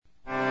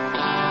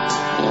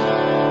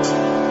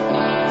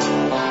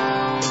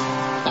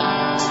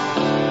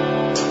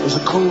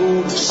There's a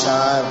code of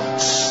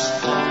silence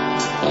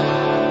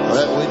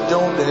that we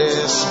don't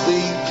dare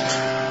speak.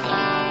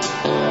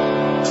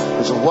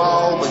 There's a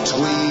wall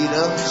between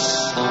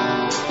us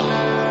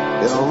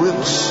and a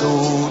river so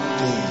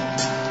deep.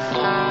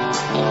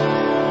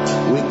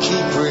 We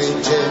keep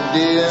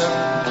pretending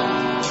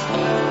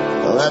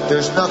that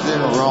there's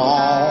nothing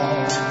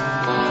wrong.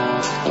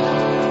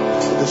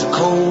 There's a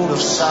code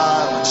of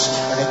silence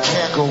and it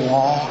can't go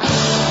on.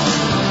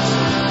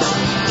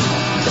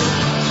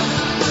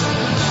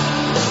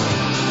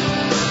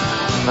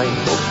 Hi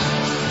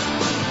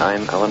folks,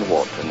 I'm Alan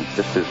Watt and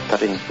this is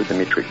Cutting Through the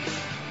Matrix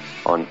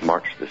on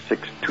March the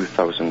 6th,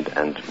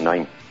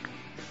 2009.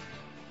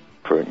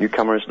 For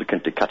newcomers, look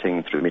into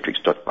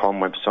cuttingthroughthematrix.com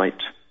website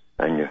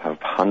and you have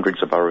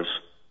hundreds of hours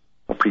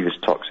of previous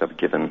talks I've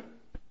given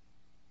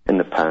in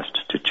the past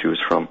to choose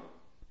from.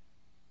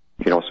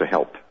 You can also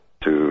help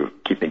to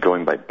keep me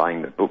going by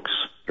buying the books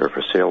that are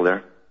for sale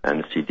there,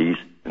 and the CDs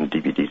and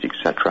DVDs,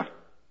 etc.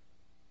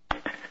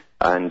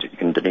 And you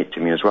can donate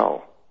to me as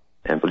well.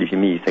 And believe you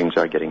me, things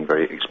are getting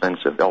very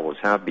expensive. They always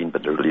have been,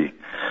 but they're really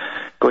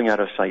going out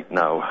of sight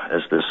now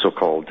as the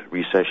so-called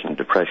recession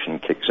depression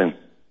kicks in.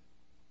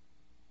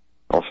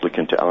 Also look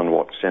into Alan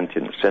Watt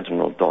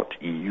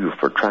Sentinel.eu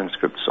for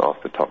transcripts of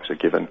the talks I've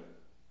given,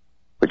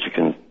 which you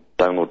can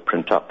download,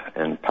 print up,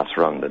 and pass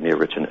around, and they're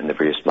written in the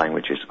various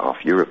languages of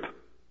Europe.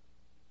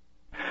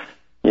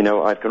 You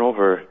know, I've gone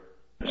over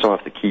some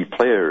of the key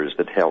players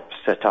that helped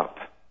set up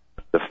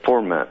the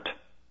format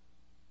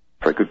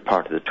for a good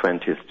part of the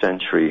 20th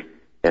century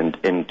and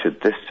into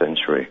this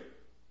century.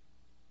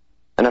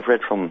 And I've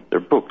read from their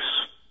books,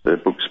 the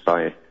books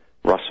by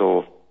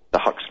Russell, the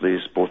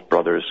Huxleys, both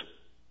brothers,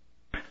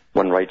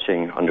 one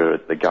writing under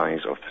the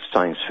guise of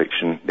science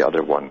fiction, the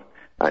other one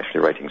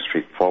actually writing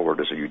straightforward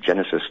as a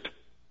eugenicist.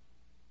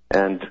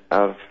 And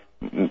I've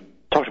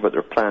talked about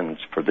their plans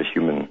for the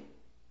human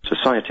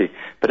society.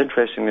 But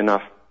interestingly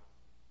enough,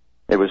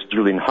 it was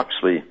Julian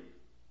Huxley,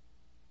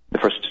 the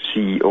first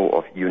CEO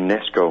of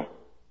UNESCO,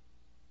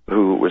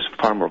 who was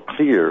far more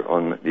clear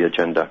on the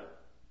agenda.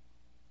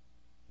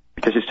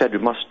 Because he said we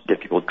must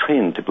get people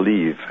trained to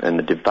believe in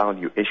the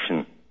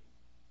devaluation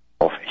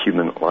of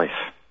human life.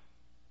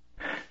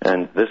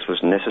 And this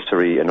was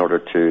necessary in order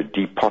to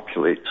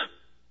depopulate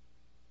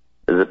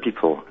the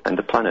people and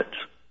the planet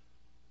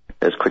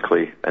as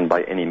quickly and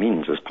by any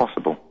means as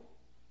possible.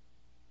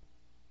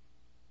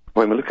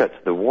 When we look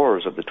at the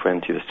wars of the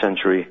 20th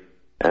century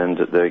and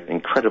the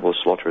incredible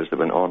slaughters that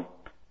went on,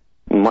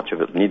 much of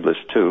it needless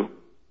too,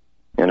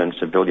 and in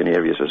civilian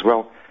areas as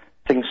well,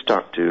 things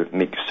start to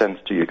make sense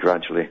to you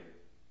gradually.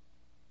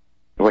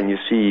 When you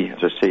see, as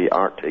I say,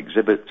 art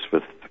exhibits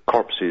with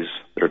corpses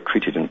that are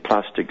treated in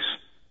plastics,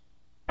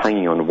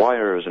 hanging on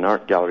wires in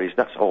art galleries,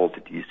 that's all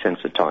to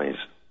desensitize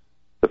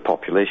the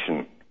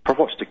population for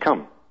what's to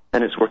come.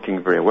 And it's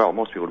working very well.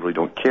 Most people really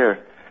don't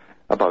care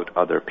about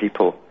other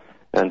people.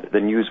 And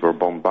the news we're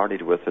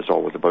bombarded with is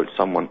always about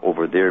someone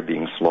over there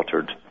being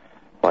slaughtered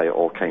by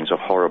all kinds of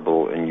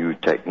horrible and new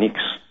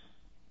techniques.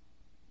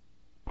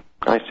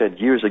 I said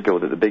years ago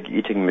that the big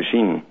eating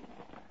machine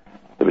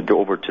that would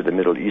go over to the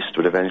Middle East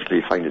would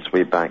eventually find its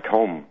way back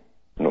home,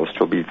 and it'll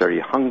still be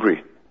very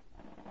hungry.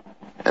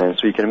 And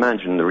so you can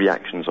imagine the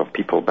reactions of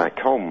people back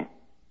home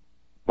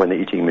when the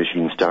eating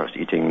machine starts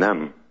eating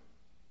them.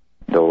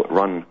 They'll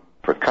run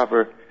for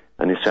cover,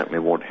 and they certainly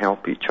won't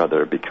help each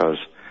other because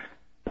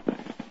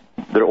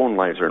their own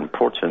lives are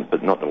important,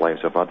 but not the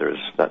lives of others.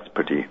 That's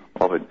pretty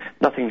obvious.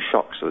 Nothing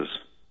shocks us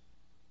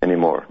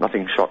anymore.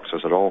 Nothing shocks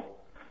us at all.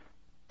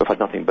 We've had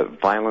nothing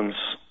but violence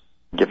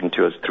given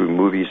to us through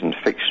movies and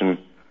fiction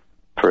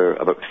for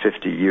about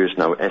 50 years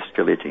now,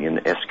 escalating and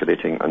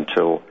escalating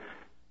until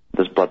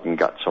there's blood and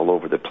guts all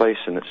over the place,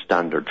 and it's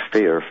standard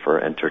fare for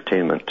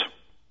entertainment.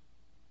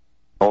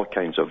 All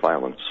kinds of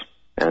violence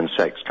and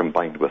sex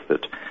combined with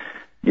it.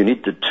 You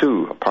need the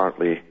two,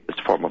 partly this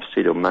form of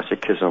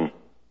sadomasochism,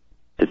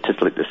 to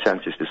titillate the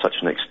senses to such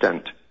an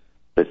extent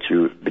that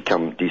you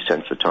become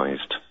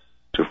desensitized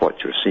to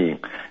what you're seeing.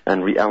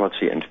 And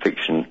reality and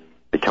fiction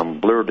become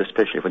blurred,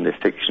 especially when the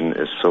fiction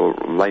is so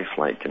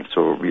lifelike and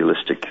so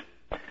realistic.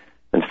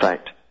 In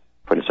fact,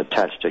 when it's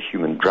attached to a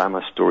human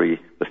drama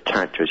story with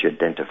characters you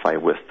identify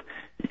with,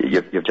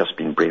 you've just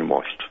been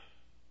brainwashed.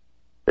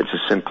 It's as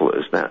simple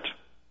as that.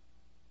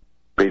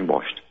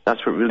 Brainwashed.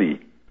 That's what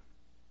really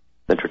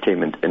the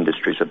entertainment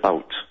industry is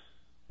about.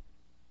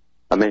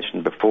 I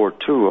mentioned before,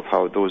 too, of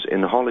how those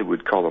in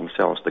Hollywood call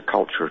themselves the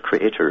culture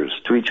creators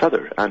to each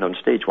other, and on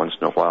stage once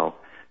in a while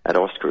at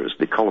Oscars,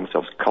 they call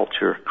themselves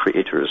culture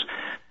creators,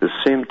 the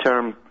same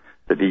term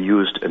that they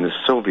used in the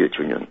Soviet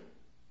Union,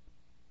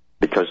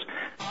 because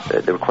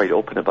they were quite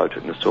open about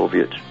it in the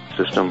Soviet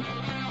system,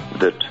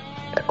 that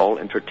all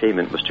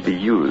entertainment was to be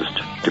used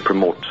to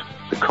promote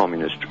the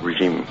communist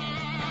regime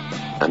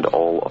and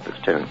all of its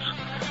tenets.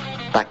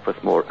 Back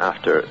with more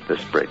after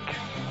this break.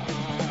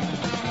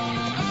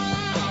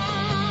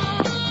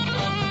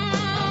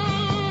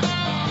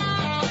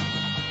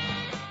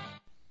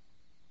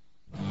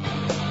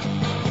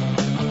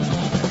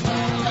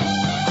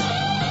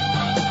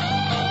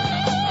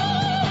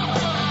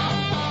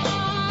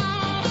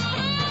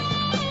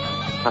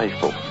 Hi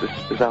folks,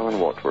 this is Alan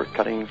Watt. We're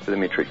cutting through the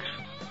matrix,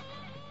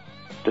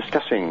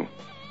 discussing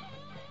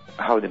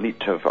how the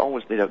elite have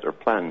always laid out their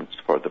plans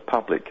for the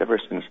public ever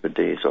since the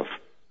days of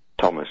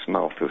Thomas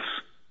Malthus,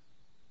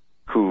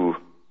 who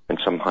in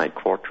some high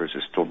quarters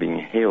is still being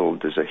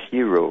hailed as a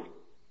hero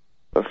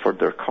for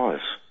their cause.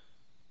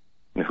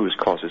 And whose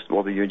cause is?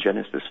 Well, the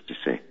eugenicists, you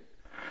see.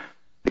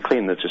 They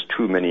claim there's just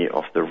too many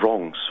of the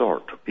wrong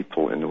sort of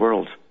people in the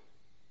world.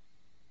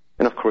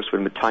 And of course,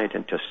 when we tie it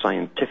into a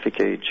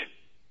scientific age,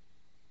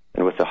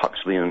 and with the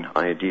Huxleyan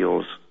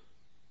ideals,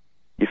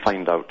 you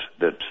find out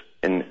that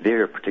in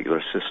their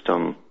particular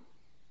system,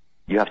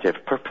 you have to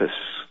have purpose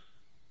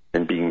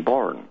in being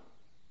born,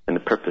 and the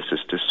purpose is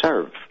to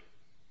serve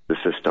the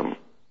system.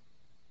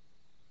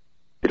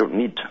 You don't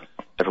need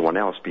everyone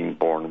else being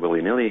born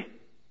willy-nilly.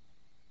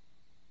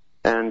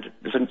 And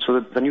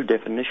so the new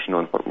definition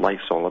on what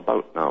life's all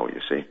about now, you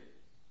see.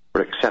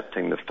 We're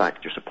accepting the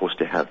fact you're supposed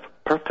to have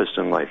purpose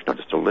in life, not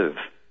just to live.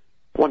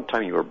 One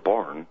time you were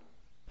born,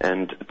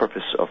 and the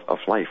purpose of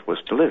life was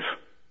to live.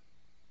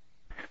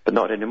 But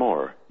not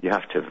anymore. You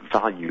have to have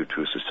value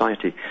to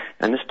society.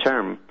 And this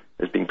term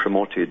is being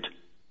promoted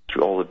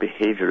through all the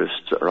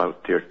behaviorists that are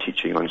out there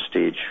teaching on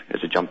stage as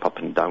they jump up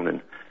and down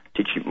and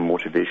teaching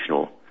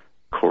motivational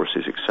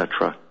courses,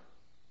 etc.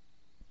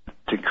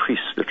 To increase,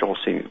 they're all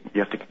saying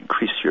you have to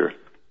increase your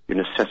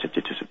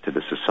necessity to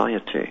the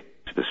society,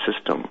 to the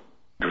system,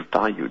 your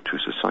value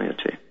to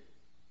society.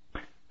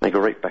 And I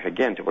go right back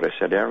again to what I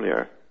said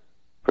earlier,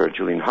 where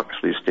Julian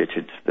Huxley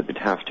stated that we'd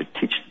have to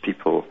teach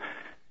people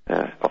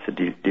of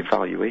the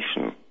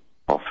devaluation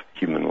of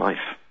human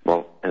life.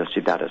 Well, and I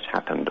see that has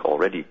happened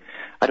already.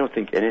 I don't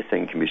think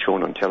anything can be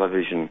shown on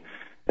television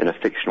in a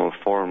fictional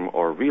form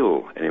or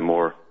real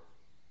anymore,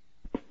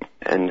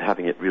 and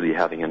having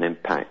an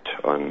impact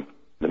on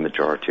the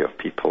majority of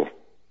people.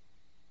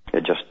 We're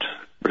just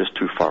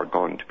too far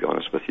gone, to be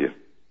honest with you.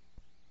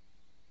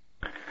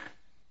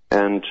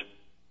 And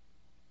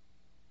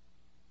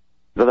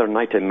the other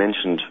night I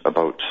mentioned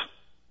about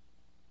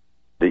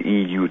the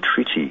EU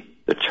treaty,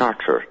 the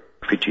Charter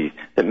Treaty,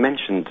 that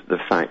mentioned the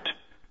fact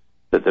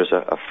that there's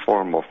a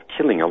form of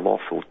killing, a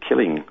lawful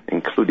killing,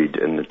 included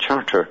in the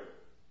Charter.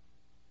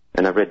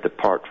 And I read the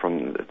part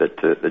from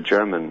the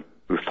German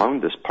who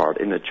found this part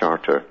in the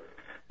Charter.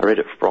 I read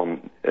it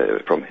from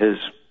his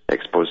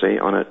expose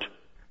on it,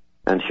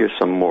 and here's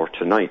some more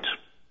tonight,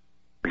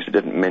 because it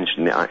didn't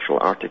mention the actual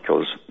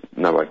articles.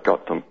 Now I've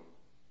got them.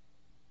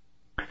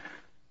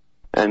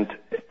 And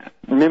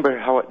remember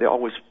how they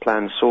always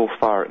plan so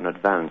far in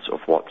advance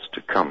of what's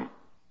to come.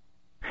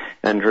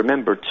 And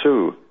remember,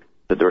 too,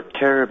 that they were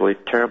terribly,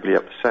 terribly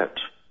upset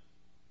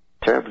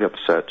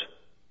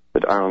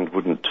that Ireland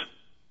wouldn't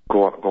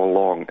go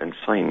along and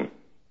sign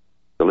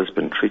the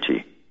Lisbon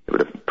Treaty. It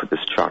would have put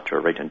this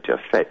charter right into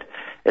effect.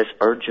 It's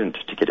urgent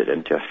to get it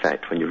into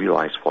effect when you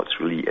realize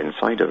what's really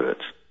inside of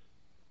it.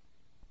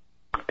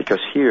 Because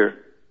here,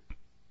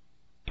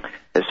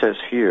 it says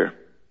here,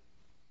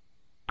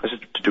 this is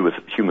to do with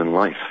human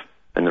life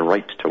and the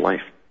right to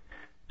life.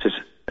 It says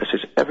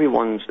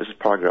this is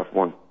paragraph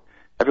 1,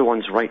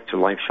 everyone's right to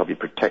life shall be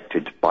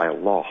protected by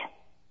law.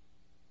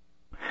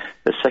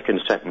 The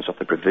second sentence of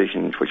the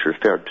provisions which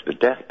referred to the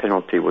death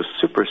penalty was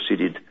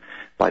superseded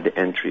by the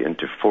entry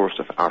into force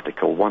of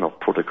Article 1 of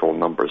Protocol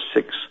number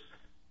 6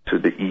 to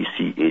the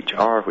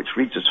ECHR, which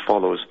reads as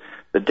follows: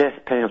 the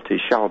death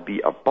penalty shall be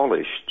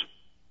abolished.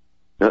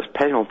 Now that's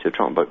penalty we're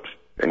talking about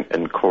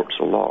in courts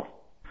of law.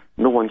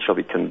 No one shall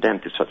be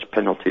condemned to such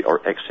penalty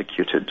or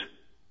executed.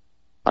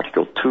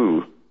 Article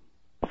 2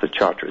 of the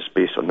Charter is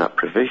based on that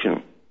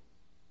provision.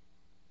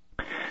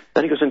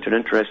 Then he goes into an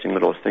interesting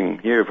little thing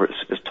here where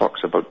it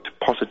talks about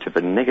positive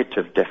and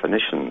negative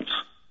definitions,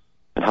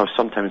 and how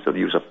sometimes they'll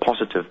use a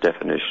positive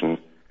definition,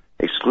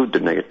 exclude the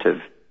negative,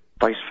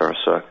 vice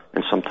versa,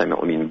 and sometimes it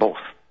will mean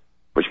both,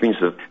 which means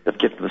that they've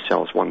given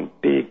themselves one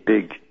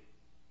big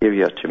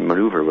area to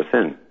maneuver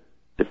within,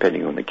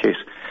 depending on the case.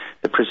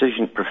 The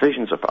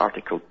provisions of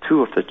Article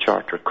 2 of the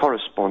Charter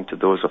correspond to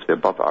those of the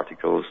above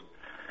articles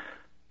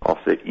of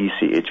the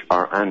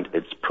ECHR and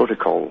its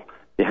protocol.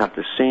 They have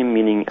the same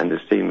meaning and the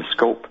same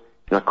scope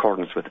in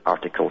accordance with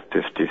Article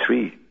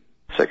 53,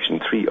 Section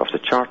 3 of the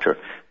Charter.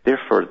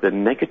 Therefore, the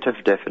negative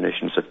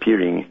definitions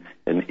appearing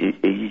in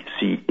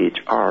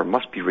ECHR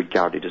must be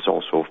regarded as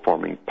also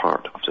forming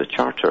part of the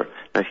Charter.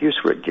 Now, here's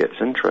where it gets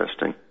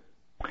interesting.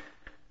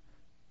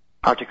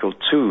 Article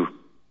 2,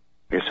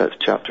 I guess that's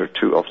Chapter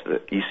 2 of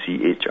the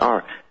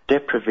ECHR,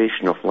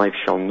 deprivation of life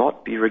shall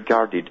not be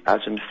regarded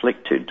as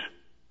inflicted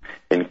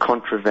in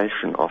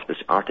contravention of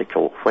this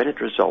article when it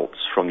results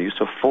from the use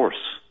of force,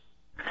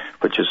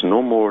 which is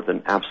no more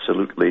than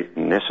absolutely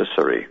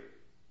necessary.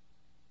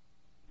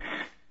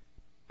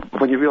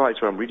 When you realize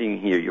what I'm reading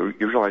here, you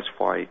realize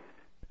why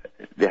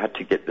they had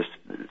to get this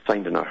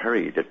signed in a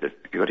hurry, that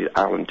you wanted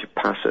Ireland to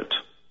pass it,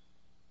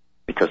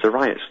 because the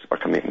riots are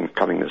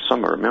coming this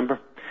summer, remember?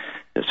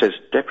 It says,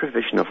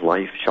 deprivation of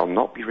life shall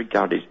not be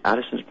regarded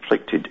as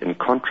inflicted in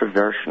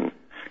contravention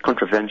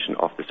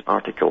of this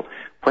article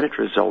when it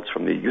results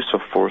from the use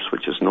of force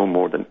which is no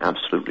more than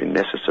absolutely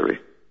necessary.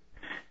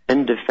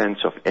 in defense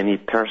of any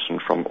person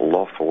from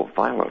lawful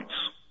violence.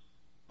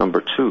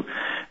 Number 2,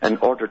 in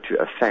order to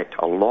effect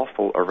a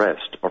lawful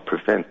arrest or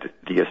prevent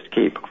the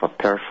escape of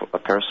a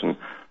person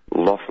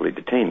lawfully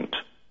detained.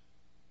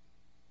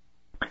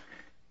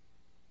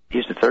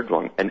 Here's the third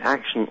one, an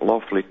action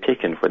lawfully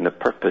taken when the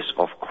purpose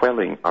of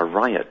quelling a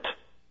riot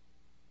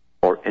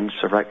or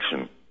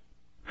insurrection.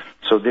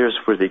 So there's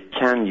where they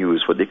can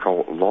use what they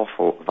call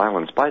lawful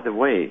violence. By the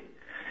way,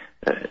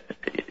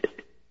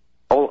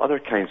 all other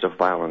kinds of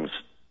violence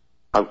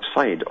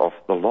outside of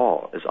the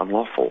law is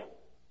unlawful.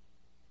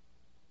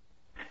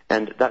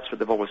 And that's what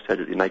they've always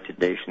said at the United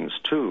Nations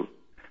too.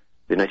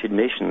 The United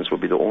Nations will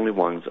be the only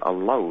ones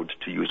allowed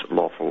to use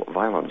lawful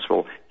violence.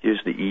 Well,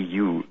 here's the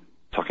EU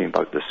talking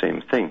about the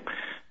same thing.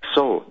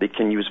 So they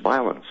can use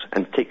violence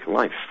and take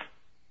life.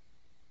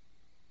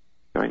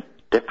 Right?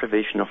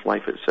 Deprivation of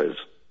life, it says,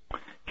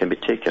 can be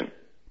taken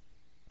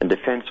in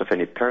defense of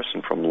any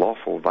person from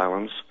lawful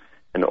violence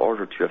in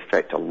order to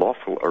effect a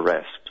lawful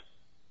arrest.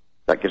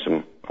 That gives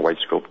them a wide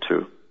scope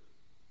too.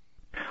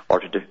 Or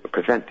to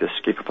prevent the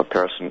escape of a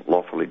person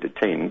lawfully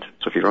detained.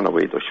 So if you run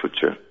away, they'll shoot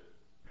you.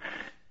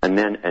 And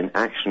then an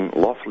action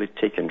lawfully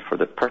taken for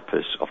the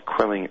purpose of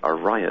quelling a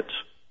riot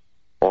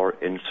or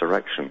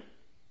insurrection.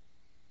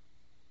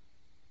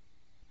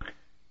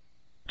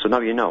 So now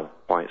you know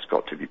why it's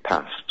got to be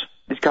passed.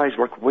 These guys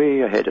work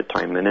way ahead of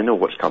time and they know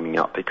what's coming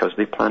up because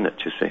they plan it,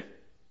 you see.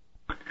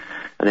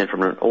 And then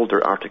from an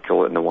older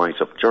article in the Wise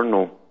Up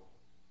Journal,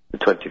 the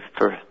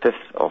 25th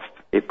of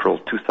April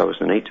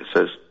 2008, it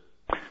says,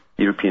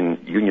 the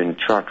European Union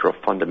Charter of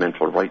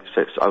Fundamental Rights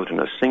sets out in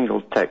a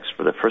single text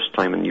for the first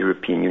time in the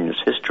European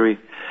Union's history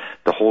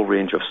the whole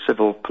range of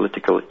civil,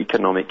 political,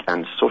 economic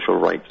and social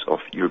rights of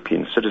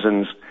European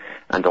citizens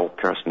and all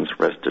persons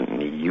resident in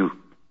the EU.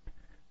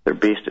 They're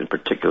based in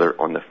particular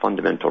on the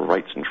fundamental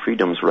rights and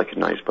freedoms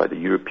recognized by the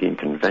European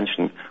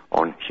Convention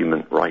on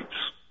Human Rights.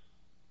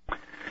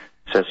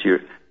 It says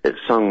here, it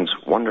sounds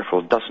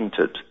wonderful, doesn't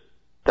it?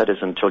 That is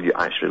until you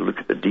actually look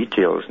at the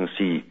details and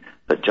see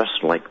that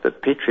just like the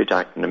Patriot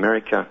Act in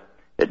America,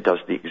 it does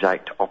the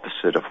exact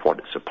opposite of what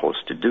it's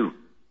supposed to do.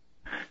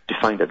 To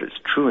find out its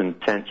true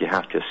intent, you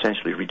have to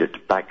essentially read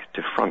it back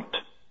to front.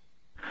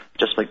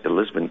 Just like the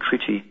Lisbon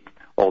Treaty,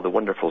 all the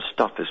wonderful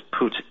stuff is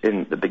put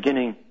in the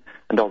beginning,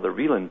 and all the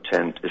real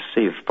intent is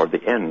saved for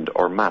the end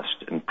or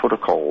masked in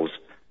protocols,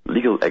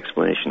 legal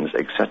explanations,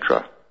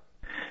 etc.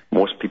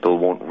 Most people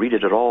won't read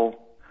it at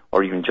all,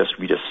 or even just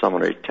read a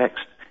summary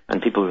text,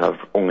 and people who have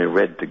only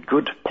read the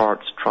good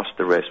parts trust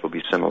the rest will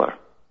be similar.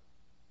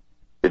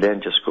 They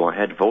then just go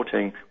ahead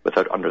voting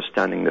without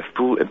understanding the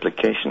full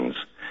implications.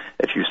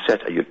 If you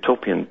set a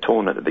utopian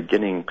tone at the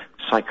beginning,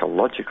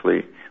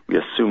 psychologically, we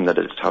assume that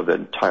it's how the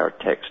entire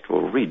text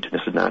will read.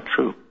 Isn't that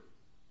true?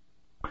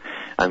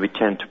 And we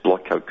tend to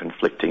block out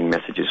conflicting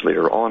messages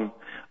later on,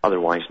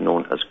 otherwise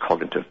known as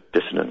cognitive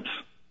dissonance.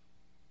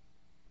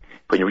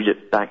 When you read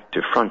it back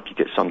to front, you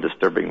get some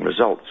disturbing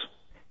results.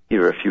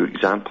 Here are a few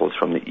examples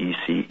from the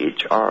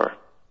ECHR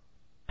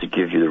to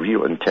give you the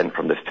real intent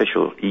from the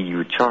official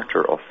EU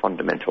Charter of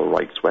Fundamental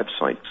Rights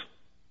websites.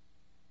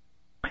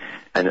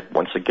 And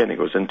once again, it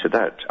goes into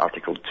that.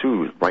 Article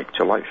 2, right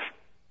to life.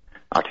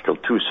 Article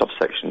 2,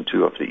 subsection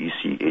 2 of the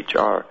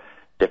ECHR,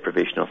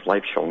 deprivation of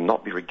life shall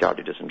not be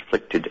regarded as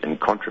inflicted in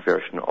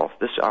contravention of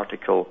this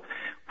article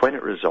when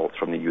it results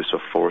from the use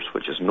of force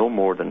which is no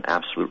more than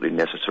absolutely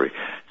necessary.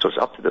 So it's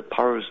up to the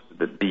powers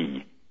that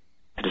be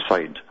to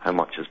decide how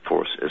much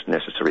force is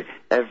necessary.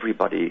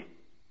 Everybody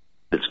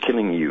that's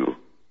killing you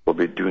will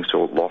be doing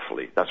so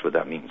lawfully. That's what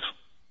that means.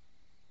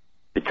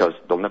 Because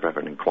they'll never have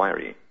an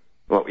inquiry.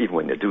 Well, even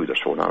when they do, they're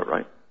thrown out,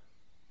 right?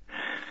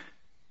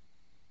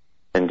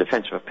 In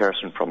defense of a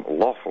person from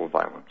lawful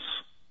violence,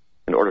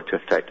 in order to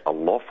effect a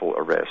lawful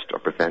arrest or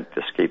prevent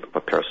the escape of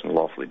a person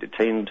lawfully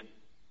detained,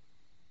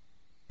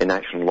 in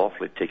action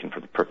lawfully taken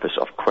for the purpose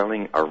of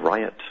quelling a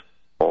riot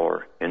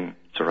or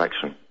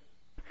insurrection.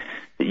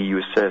 The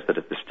EU says that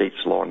if the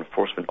state's law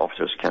enforcement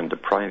officers can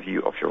deprive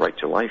you of your right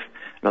to life,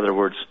 in other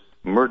words,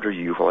 murder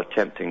you while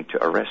attempting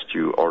to arrest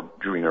you or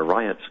during a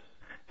riot,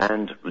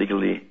 and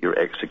legally your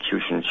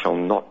execution shall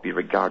not be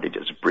regarded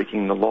as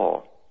breaking the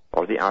law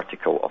or the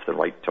article of the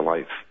right to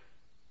life.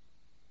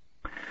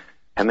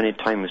 How many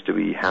times do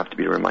we have to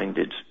be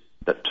reminded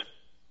that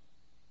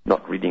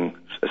not reading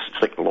a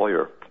strict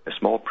lawyer, a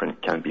small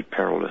print, can be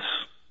perilous?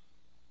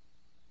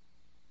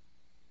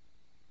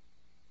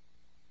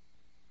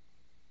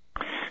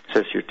 It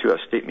says here too, a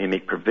state may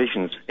make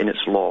provisions in its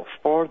law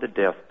for the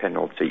death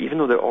penalty, even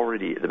though they're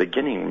already, at the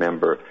beginning,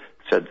 remember,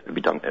 said it would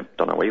be done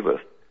away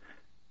with.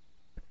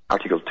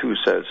 Article 2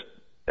 says,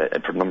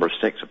 from number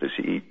 6 of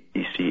the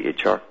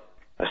ECHR,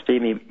 a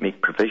state may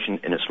make provision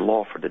in its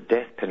law for the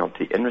death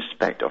penalty in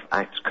respect of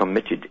acts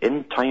committed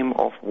in time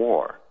of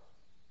war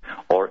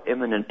or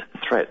imminent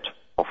threat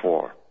of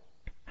war.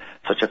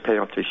 Such a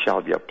penalty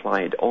shall be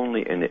applied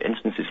only in the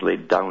instances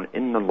laid down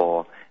in the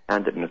law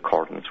and in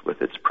accordance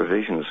with its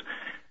provisions.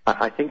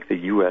 I think the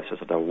U.S. has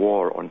had a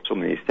war on so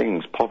many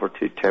things,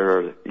 poverty,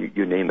 terror,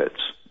 you name it,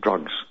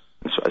 drugs.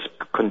 And so it's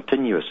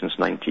continuous since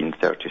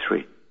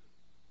 1933.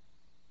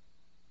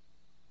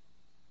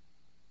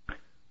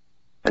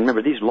 And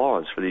remember, these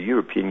laws for the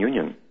European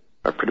Union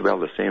are pretty well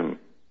the same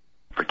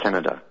for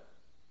Canada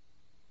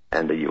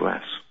and the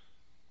US.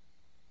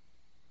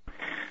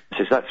 It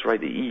says, that's right,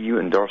 the EU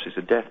endorses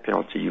the death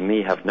penalty. You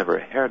may have never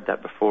heard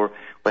that before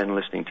when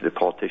listening to the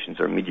politicians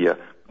or media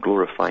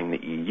glorifying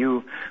the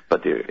EU,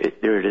 but there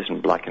it is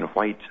in black and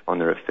white on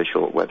their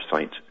official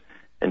website.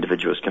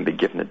 Individuals can be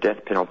given the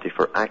death penalty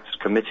for acts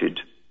committed,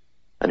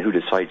 and who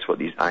decides what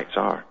these acts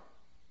are?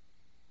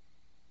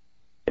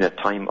 In a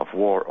time of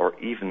war, or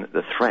even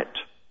the threat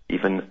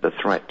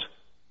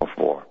of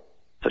war,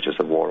 such as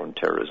the war on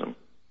terrorism.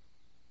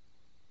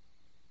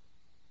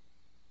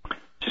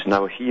 Just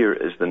now, here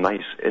is the nice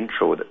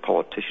intro that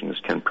politicians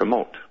can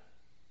promote.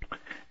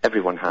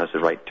 Everyone has the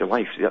right to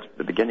life. See, that's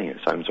the beginning. It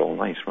sounds all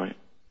nice, right?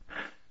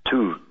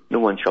 2, no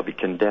one shall be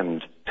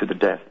condemned to the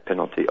death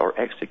penalty or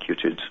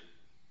executed.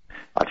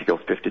 Article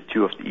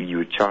 52 of the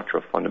EU Charter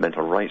of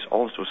Fundamental Rights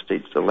also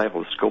states the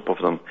level, scope of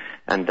them,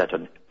 and that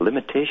a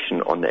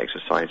limitation on the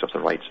exercise of the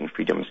rights and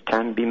freedoms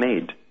can be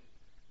made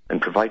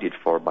and provided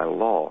for by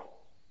law.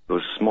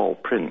 Those small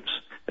prints.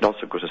 It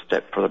also goes a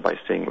step further by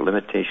saying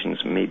limitations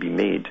may be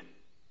made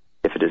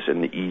if it is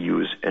in the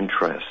EU's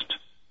interest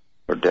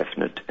or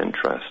definite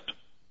interest.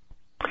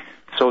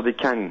 So they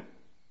can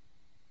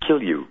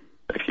kill you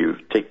if you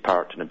take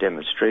part in a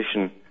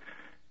demonstration,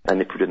 and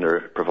they put in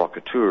their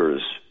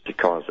provocateurs to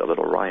cause a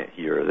little riot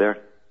here or there,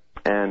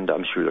 and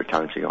I'm sure they're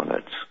counting on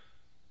it.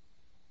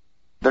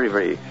 Very,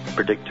 very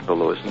predictable,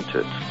 though, isn't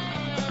it?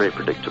 Very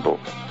predictable.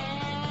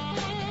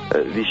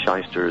 These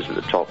shysters at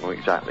the top know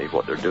exactly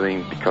what they're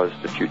doing because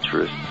the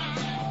futurists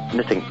and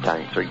the think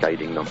tanks are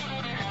guiding them.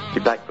 Be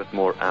back with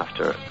more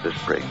after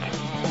this break.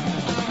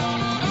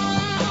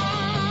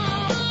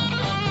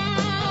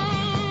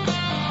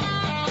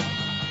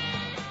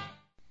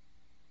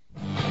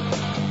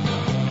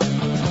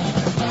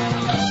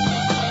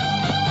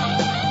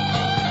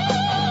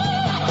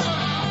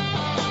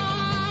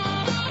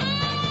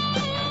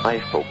 Hi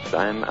folks,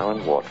 I'm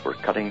Alan Watt. We're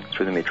cutting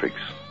through the matrix.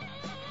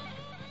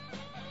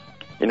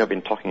 You know, I've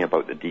been talking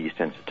about the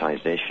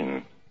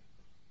desensitization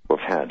we've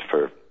had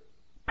for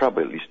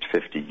probably at least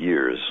 50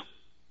 years,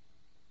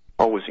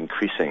 always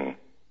increasing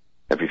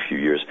every few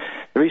years.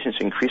 The reason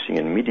it's increasing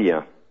in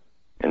media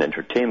and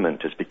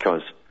entertainment is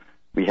because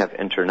we have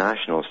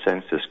international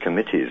census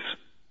committees.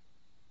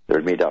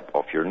 They're made up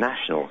of your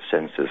national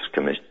census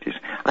committees.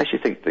 I actually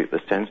think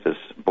the Census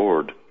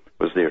Board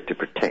was there to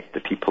protect the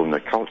people and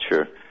their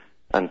culture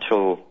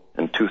until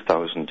in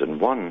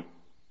 2001,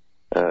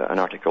 an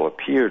article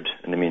appeared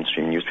in the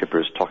mainstream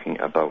newspapers talking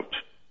about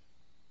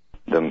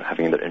them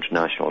having their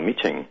international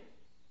meeting.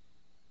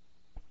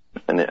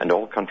 And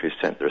all countries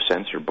sent their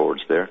censor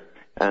boards there,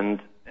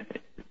 and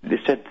they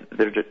said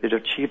they'd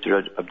achieved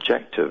their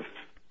objective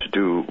to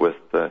do with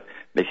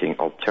making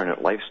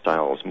alternate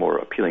lifestyles more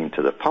appealing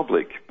to the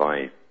public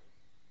by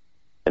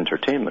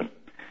entertainment.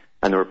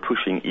 And they were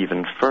pushing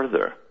even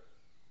further.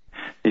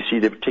 You see,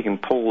 they were taking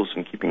polls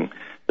and keeping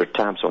their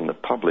tabs on the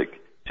public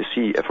to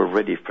see if we're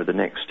ready for the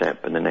next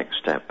step and the next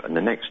step and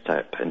the next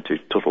step into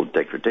total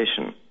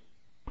degradation.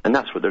 And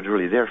that's what they're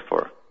really there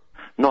for.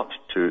 Not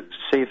to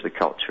save the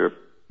culture,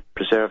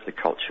 preserve the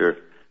culture,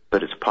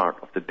 but it's part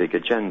of the big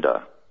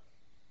agenda,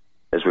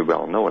 as we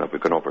well know, and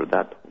I've gone over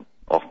that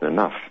often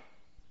enough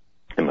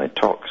in my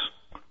talks.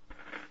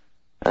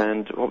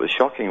 And what was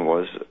shocking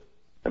was,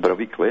 about a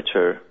week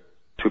later,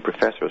 2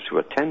 professors who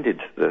attended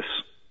this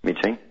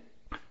meeting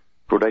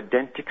wrote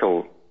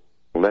identical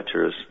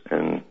letters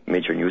in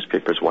major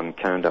newspapers, one in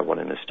Canada, one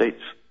in the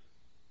States.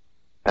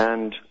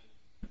 And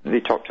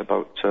they talked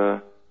about,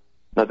 now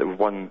that we've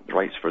won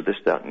rights for this,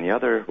 that, and the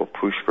other, we'll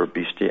push for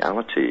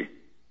bestiality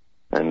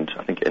and,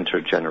 I think,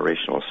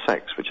 intergenerational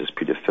sex, which is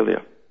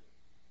pedophilia.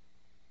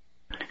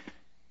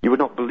 You would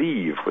not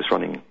believe what's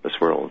running this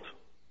world.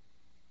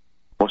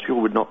 Most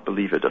people would not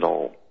believe it at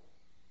all.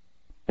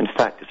 In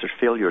fact, it's their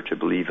failure to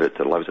believe it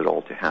that allows it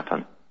all to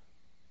happen.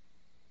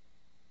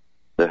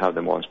 They have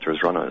the monsters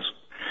run us.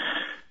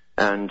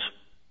 And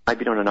I've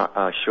been on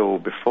a show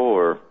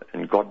before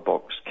in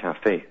Godbox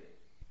Cafe.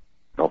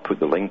 I'll put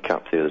the link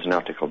up there. There's an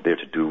article there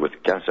to do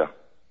with Gaza.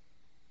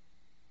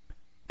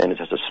 And it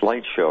has a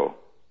slideshow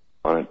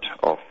on it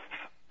of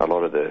a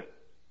lot of the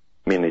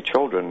mainly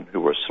children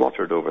who were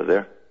slaughtered over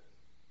there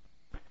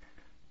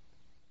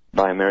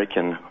by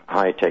American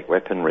high-tech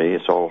weaponry.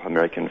 It's all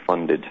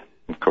American-funded,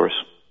 of course.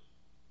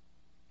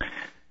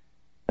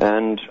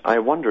 And I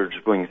wondered,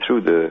 going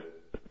through the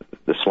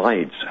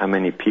slides, how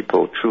many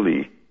people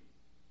truly,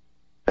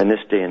 in this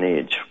day and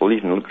age, will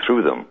even look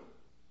through them.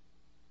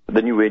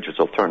 The New Agers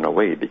will turn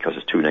away because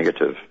it's too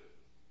negative,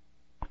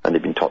 and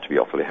they've been taught to be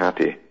awfully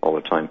happy all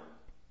the time.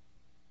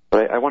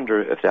 But I wonder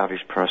if the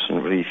average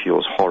person really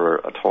feels horror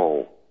at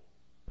all.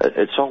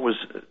 It's always,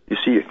 you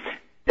see,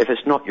 if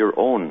it's not your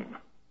own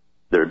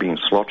that are being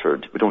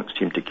slaughtered, we don't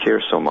seem to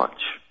care so much.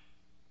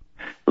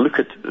 Look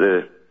at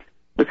the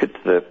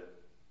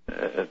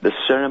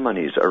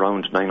ceremonies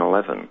around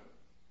 9/11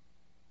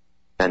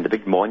 and the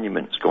big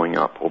monuments going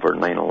up over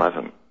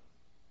 9/11.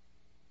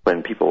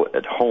 when people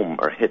at home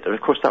are hit. And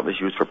of course that was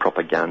used for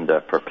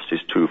propaganda purposes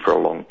too, for a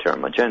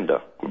long-term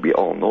agenda. We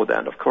all know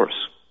that, of course.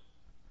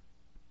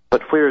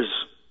 But where's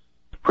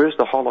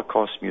the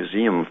Holocaust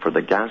Museum for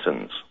the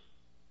Gazans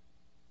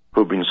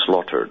who've been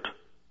slaughtered?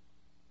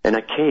 In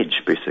a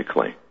cage,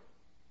 basically.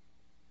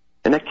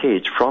 In a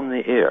cage from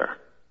the air.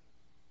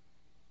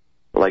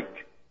 Like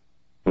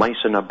mice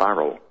in a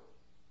barrel.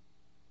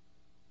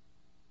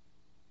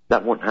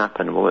 That won't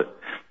happen, will it?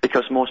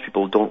 Because most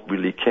people don't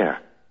really care.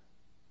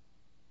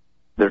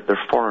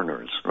 They're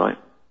foreigners, right?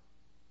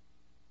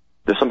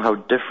 They're somehow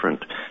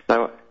different.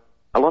 Now,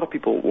 a lot of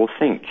people will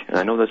think, and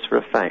I know this for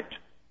a fact,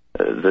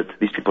 that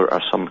these people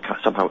are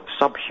somehow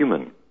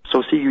subhuman.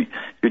 So see,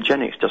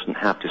 eugenics doesn't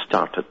have to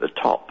start at the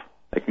top.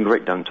 It can go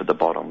right down to the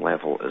bottom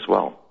level as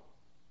well.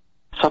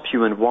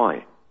 Subhuman,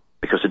 why?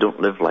 Because they don't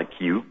live like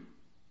you.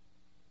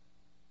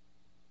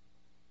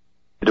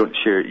 They don't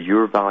share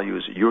your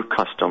values, your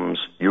customs,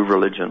 your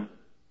religion.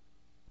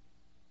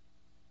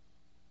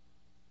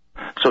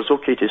 So it's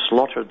okay to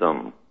slaughter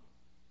them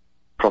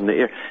from the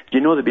air. Do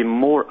you know there'd be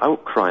more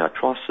outcry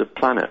across the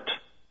planet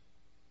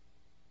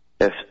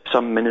if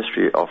some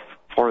ministry of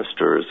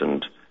foresters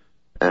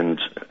and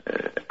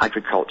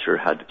agriculture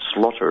had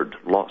slaughtered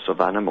lots of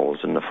animals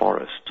in the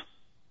forest?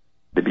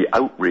 There'd be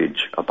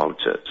outrage about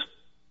it.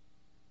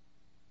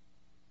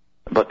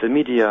 But the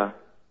media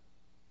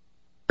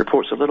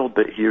reports a little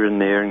bit here and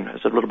there, and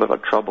there's a little bit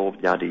of trouble,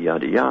 yada,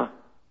 yada, yada.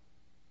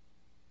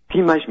 Can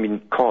you imagine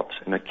being caught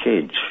in a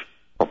cage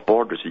of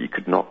borders that you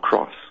could not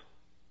cross?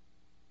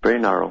 Very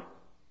narrow.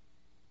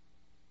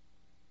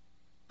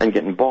 And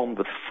getting bombed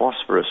with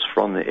phosphorus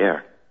from the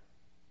air.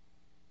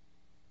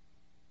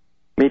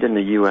 Made in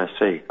the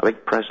USA, a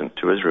big present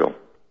to Israel.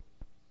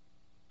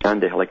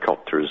 And the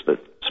helicopters that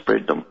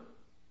sprayed them.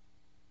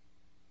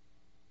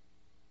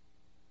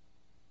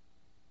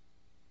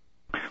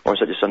 Or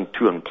does it just sound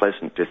too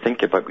unpleasant to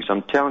think about? Because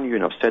I'm telling you,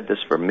 and I've said this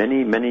for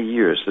many, many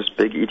years, this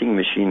big eating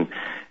machine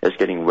is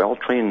getting well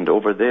trained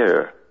over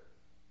there,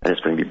 and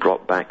it's going to be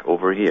brought back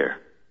over here.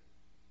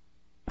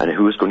 And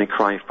who's going to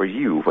cry for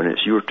you when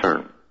it's your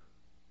turn?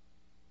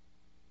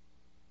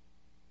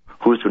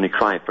 Who's going to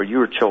cry for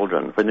your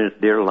children when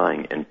they're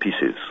lying in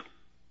pieces?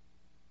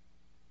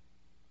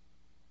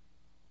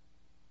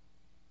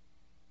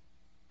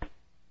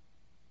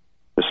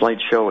 The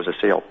slideshow, as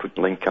I say, I'll put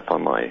the link up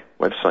on my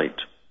website.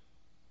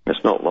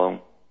 It's not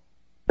long.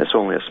 It's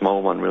only a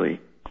small one,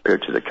 really,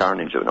 compared to the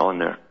carnage that went on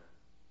there.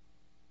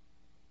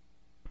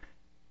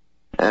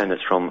 And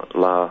it's from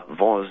La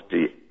Voz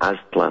de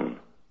Aztlan,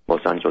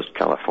 Los Angeles,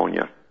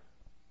 California.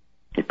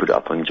 He put it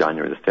up on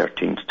January the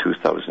 13th,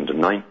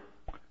 2009.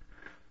 It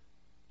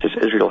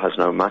says Israel has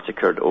now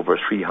massacred over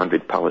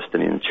 300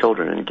 Palestinian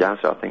children in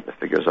Gaza. I think the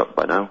figure's up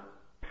by now.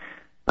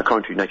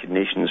 According to United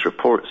Nations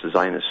reports, the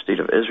Zionist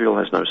State of Israel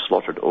has now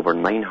slaughtered over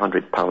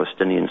 900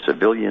 Palestinian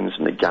civilians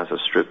in the Gaza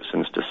Strip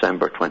since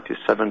December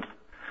 27th,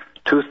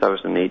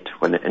 2008,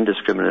 when the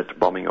indiscriminate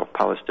bombing of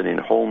Palestinian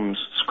homes,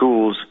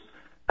 schools,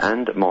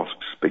 and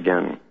mosques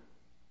began.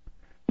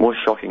 Most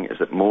shocking is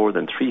that more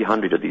than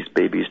 300 of these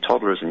babies,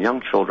 toddlers, and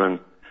young children,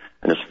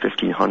 and there's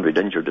 1,500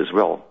 injured as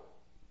well.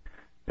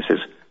 It says,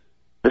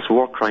 this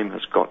war crime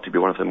has got to be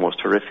one of the most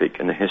horrific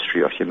in the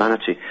history of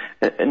humanity.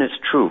 And it's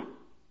true.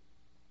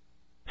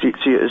 See,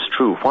 it is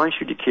true. Why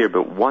should you care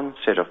about one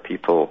set of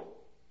people,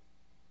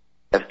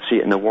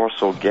 in the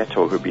Warsaw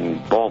Ghetto, who've been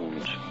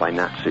bombed by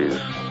Nazis,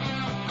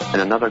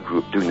 and another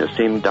group doing the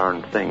same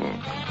darn thing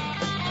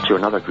to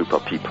another group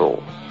of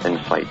people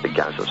inside the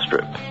Gaza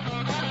Strip?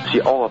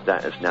 See, all of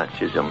that is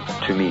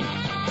Nazism to me.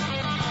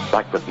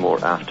 Back with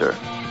more after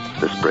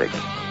this break.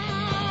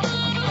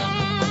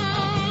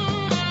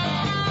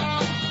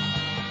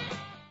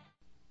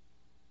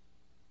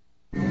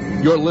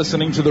 You're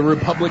listening to the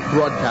Republic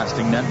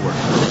Broadcasting Network.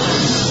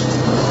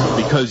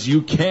 Because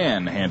you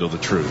can handle the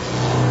truth.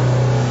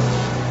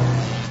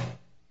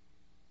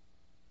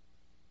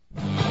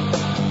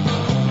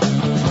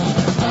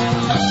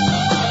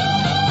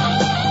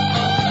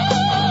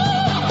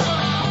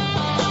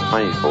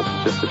 Hi folks,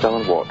 this is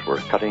Alan Watt. We're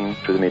cutting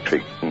through the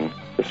matrix and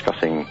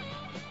discussing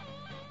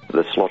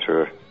the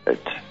slaughter at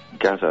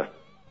Gaza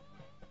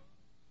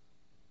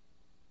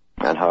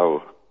and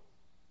how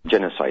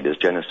genocide is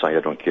genocide. I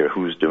don't care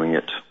who's doing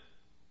it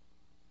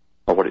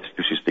or what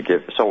excuses they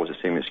give. It's always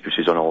the same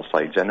excuses on all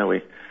sides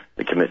anyway.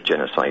 They commit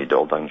genocide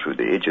all down through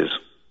the ages.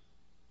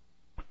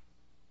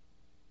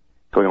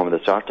 Going on with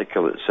this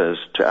article, it says,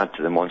 to add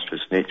to the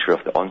monstrous nature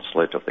of the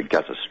onslaught of the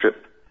Gaza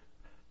Strip,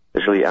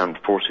 Israeli armed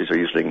forces are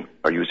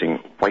using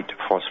white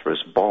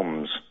phosphorus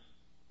bombs,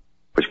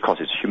 which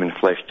causes human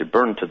flesh to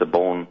burn to the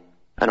bone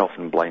and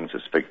often blinds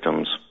its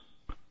victims.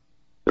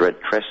 The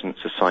Red Crescent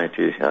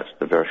Society, that's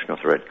the version of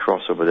the Red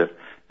Cross over there,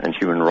 and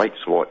Human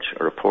Rights Watch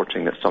are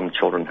reporting that some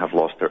children have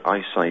lost their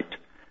eyesight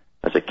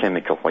as a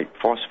chemical white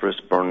phosphorus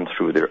burned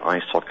through their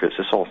eye sockets.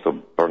 This also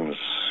burns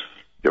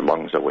your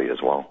lungs away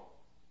as well.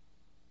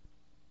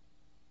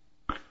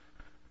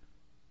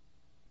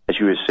 As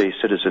USA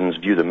citizens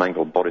view the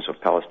mangled bodies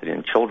of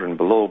Palestinian children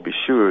below, be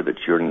sure that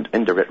you're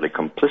indirectly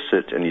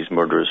complicit in these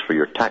murders, for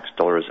your tax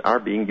dollars are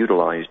being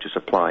utilized to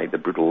supply the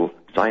brutal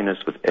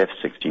Zionists with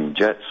F-16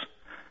 jets,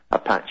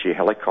 Apache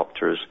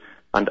helicopters,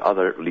 and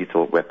other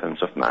lethal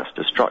weapons of mass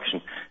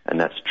destruction. And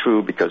that's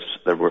true because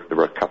there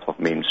were a couple of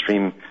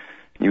mainstream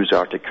news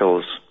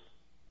articles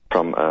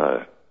from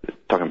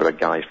talking about a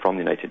guy from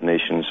the United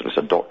Nations. It was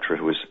a doctor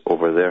who was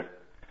over there.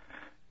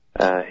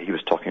 He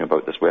was talking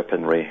about this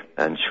weaponry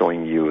and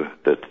showing you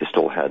that they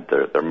still had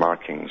their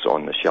markings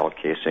on the shell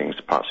casings,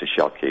 parts of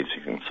shell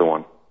casings, and so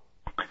on,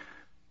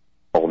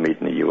 all made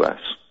in the U.S.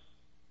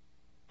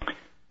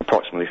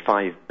 Approximately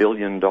 $5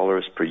 billion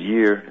per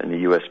year in the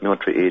U.S.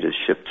 military aid is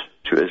shipped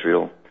to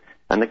Israel,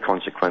 and the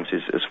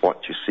consequences is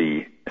what you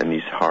see in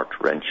these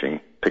heart-wrenching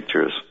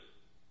pictures.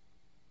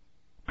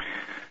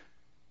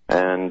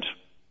 And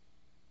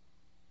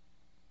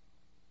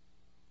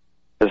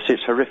I say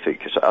it's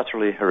horrific, it's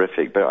utterly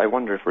horrific, but I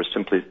wonder if we're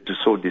simply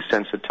so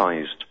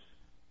desensitized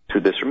to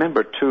this.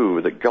 Remember,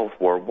 too, that Gulf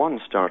War I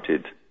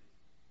started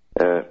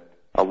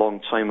a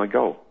long time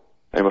ago.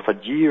 And we've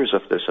had years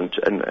of this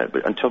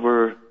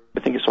until I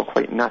think it's all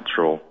quite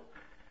natural.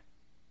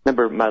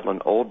 Remember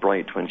Madeleine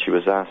Albright when she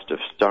was asked if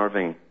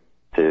starving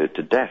to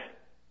death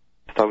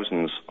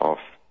thousands of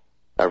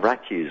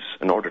Iraqis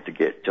in order to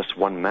get just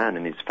one man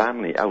and his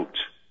family out,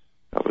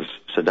 that was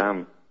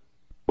Saddam,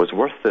 was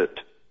worth it.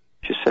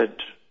 She said,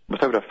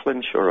 without a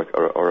flinch or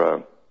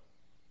a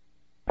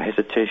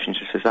hesitation,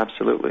 she says,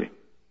 absolutely.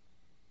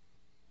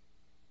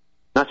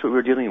 That's what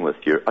we're dealing with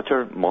here,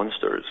 utter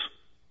monsters.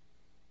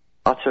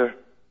 Utter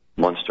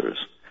monsters.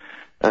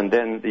 And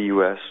then the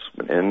U.S.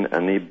 went in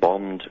and they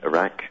bombed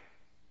Iraq.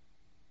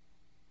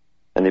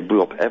 And they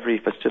blew up every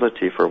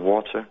facility for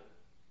water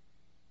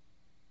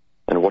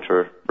and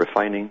water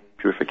refining,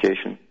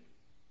 purification,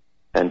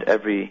 and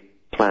every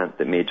plant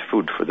that made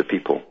food for the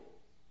people.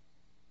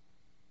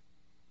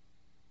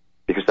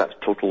 Because that's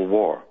total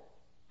war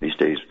these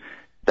days.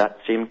 That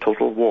same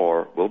total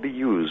war will be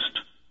used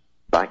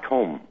back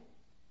home.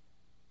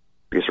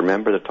 Because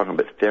remember, they're talking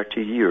about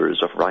 30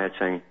 years of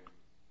rioting,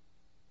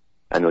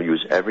 and they'll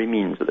use every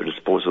means at their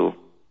disposal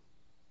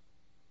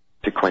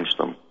to quench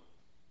them.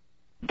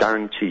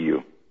 Guarantee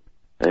you.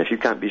 And if you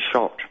can't be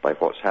shocked by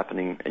what's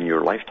happening in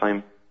your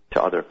lifetime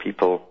to other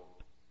people,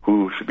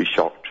 who should be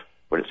shocked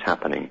when it's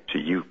happening to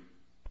you?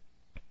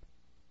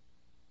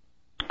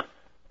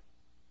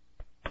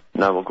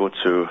 Now we'll go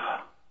to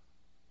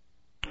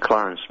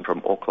Clarence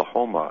from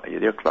Oklahoma. Are you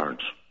there,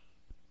 Clarence?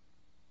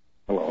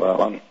 Hello,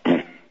 Alan.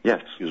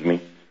 Yes. Excuse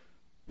me.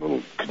 A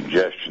little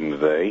congestion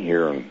today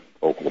here in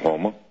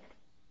Oklahoma.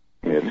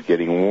 Mm-hmm. It's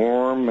getting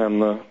warm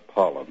and the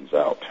pollen's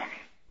out.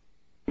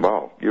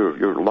 Wow,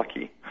 you're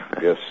lucky.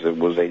 Yes, it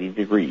was 80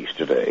 degrees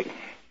today.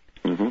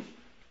 Mm-hmm.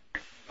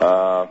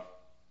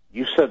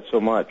 You said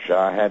so much.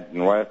 I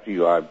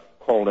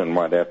called in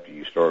right after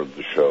you started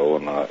the show,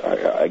 and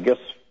I guess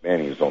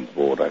Manny's on the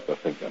board. I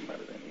think I met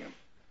it in him.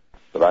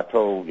 But I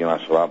told, I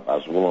said I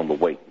was willing to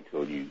wait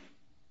until you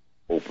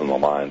open the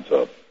lines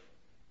up.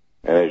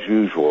 And as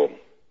usual,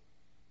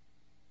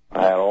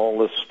 I had all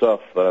this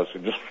stuff that I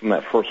said just from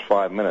that first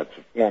 5 minutes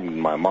it formed in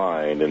my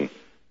mind, and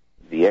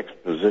the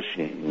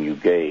exposition you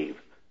gave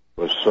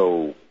was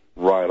so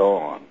right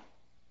on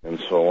and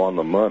so on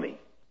the money.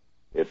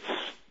 It's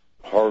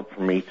hard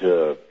for me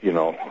to,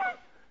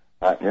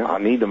 I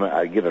need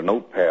to get a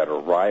notepad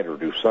or write or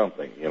do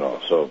something,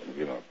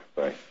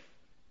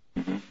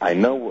 I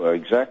know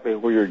exactly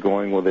where you're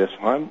going with this.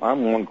 I'm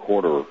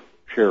 1/4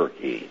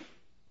 Cherokee.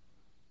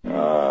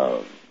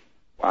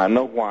 I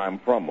know why I'm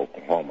from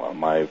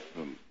Oklahoma.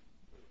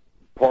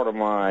 Part of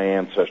my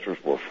ancestors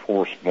were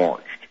forced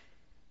marched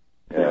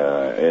in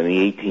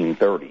the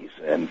 1830s,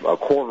 and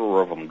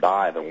 1/4 of them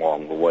died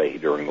along the way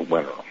during the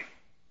winter.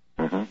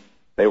 Mm-hmm.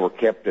 They were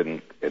kept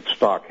at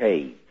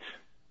stockades.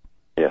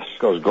 Yes.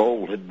 Because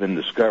gold had been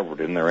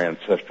discovered in their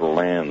ancestral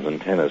lands in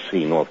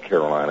Tennessee, North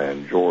Carolina,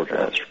 and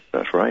Georgia.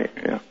 That's right,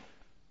 yeah.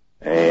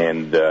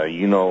 And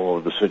you know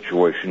the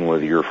situation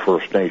with your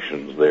First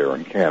Nations there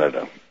in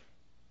Canada.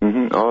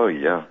 Mm-hmm. Oh,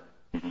 yeah.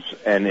 Mm-hmm.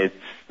 And it's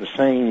the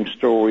same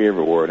story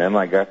everywhere. And then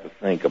I got to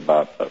think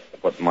about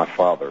what my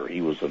father,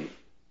 he was in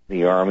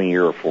the Army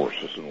Air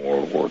Forces in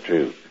World War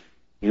II.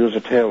 He was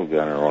a tail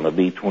gunner on a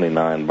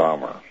B-29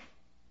 bomber.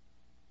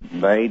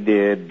 They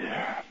did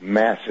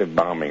massive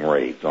bombing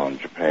raids on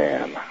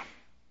Japan,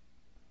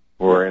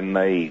 wherein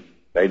they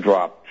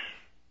dropped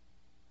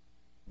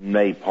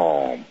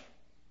napalm,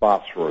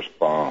 phosphorus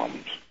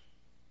bombs,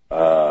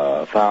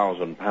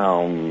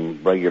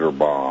 1,000-pound regular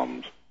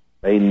bombs.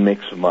 They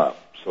mix them up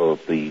so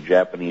that the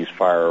Japanese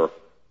fire,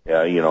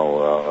 what do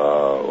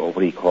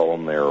you call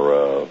them?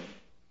 Their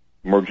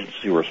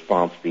emergency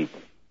response people.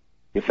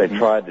 If they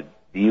tried to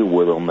deal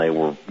with them, they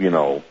were,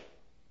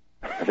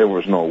 there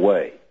was no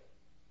way.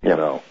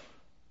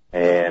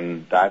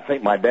 And I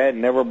think my dad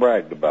never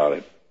bragged about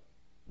it.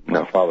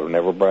 My father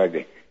never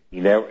bragged. He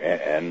never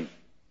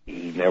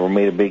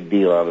made a big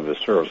deal out of his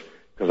service,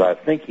 because I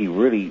think he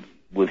really,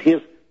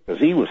 because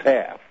he was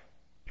half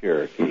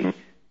Cherokee,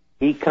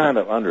 he kind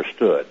of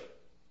understood.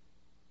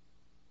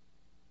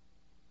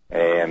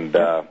 And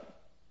that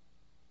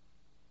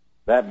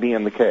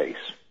being the case,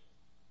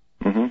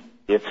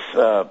 it's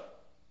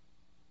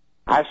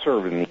I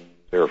served in the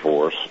Air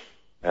Force,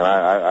 and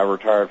I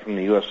retired from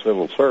the U.S.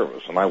 Civil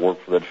Service, and I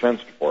worked for the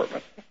Defense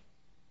Department.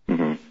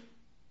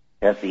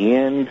 At the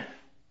end,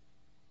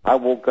 I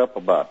woke up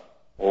about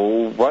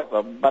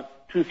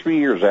 2-3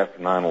 years after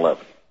 9/11.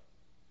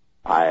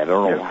 I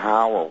don't know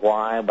how or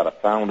why, but I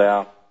found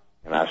out,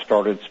 and I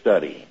started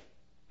studying.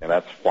 And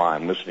that's why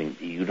I'm listening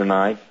to you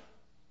tonight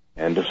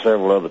and to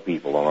several other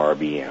people on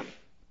RBN.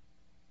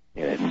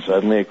 And it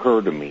suddenly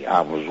occurred to me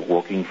I was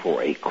working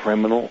for a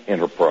criminal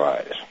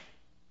enterprise.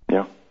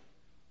 Yeah.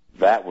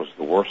 That was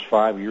the worst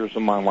 5 years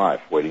of my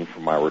life, waiting for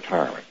my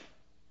retirement.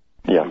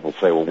 Yeah. People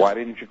say, well, why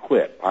didn't you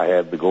quit? I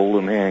had the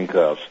golden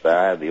handcuffs.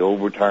 I had the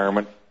old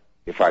retirement.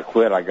 If I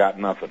quit, I got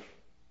nothing.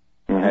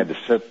 I had to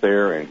sit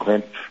there and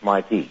clench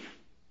my teeth.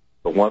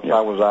 But once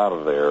I was out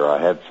of there,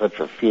 I had such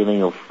a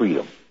feeling of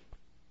freedom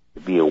to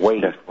be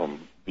away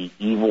from the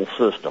evil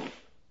system.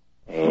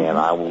 And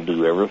I will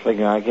do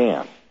everything I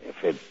can.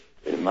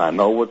 And I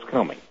know what's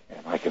coming,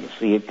 and I can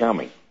see it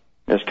coming.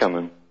 It's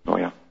coming. Oh,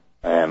 yeah.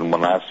 And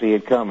when I see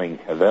it coming,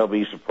 they'll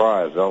be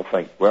surprised. They'll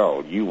think,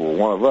 well, you were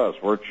one of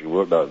us, weren't you?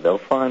 Well, they'll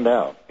find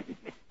out.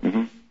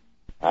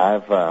 I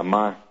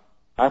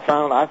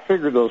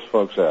figured those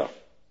folks out.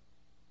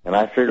 And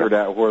I figured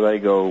out where they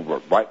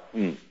go right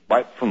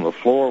from the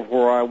floor of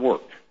where I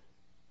worked,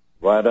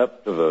 right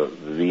up to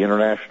the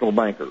international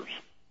bankers.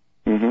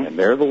 And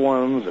they're the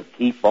ones that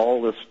keep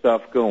all this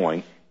stuff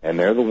going, and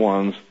they're the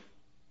ones.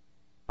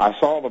 I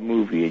saw the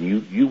movie,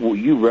 and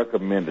you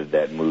recommended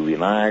that movie,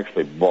 and I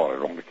actually bought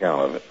it on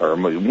account of it. Or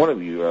one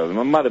of you, it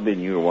might have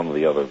been you or one of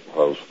the other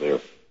hosts there.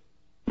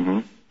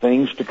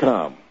 Things to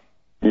Come.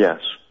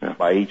 Yes.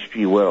 By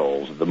H.G.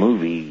 Wells. The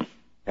movie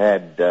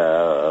had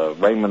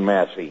Raymond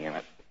Massey in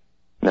it.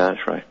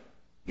 That's right.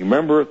 You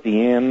remember at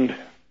the end,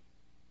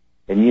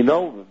 and you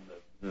know,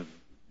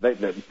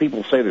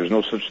 people say there's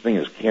no such thing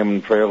as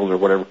chemtrails or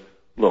whatever.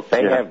 Look,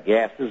 they have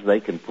gases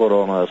they can put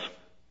on us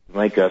to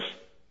make us,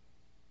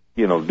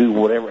 do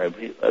whatever,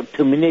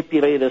 to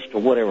manipulate us to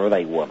whatever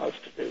they want us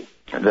to do.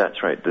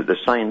 That's right. The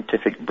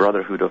scientific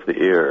brotherhood of the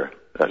air.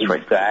 That's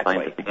right.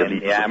 Exactly.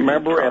 And I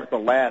remember at the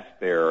last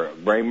there,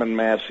 Raymond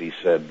Massey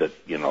said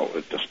that,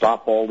 to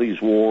stop all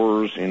these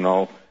wars, and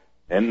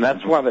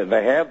that's why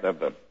they have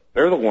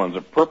they're the ones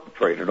that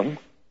perpetrated them.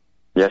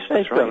 Yes, They've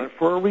that's right. done it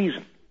for a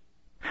reason.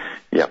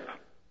 Yep.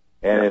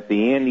 And at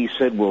the end, he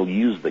said, we'll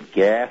use the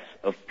gas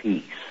of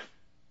peace.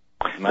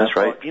 And that's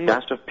right.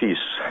 Gas of peace.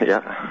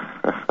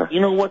 Yeah.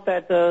 You know what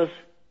that does?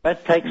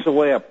 That takes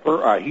away a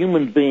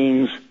human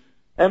being's,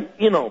 and,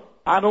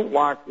 I don't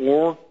like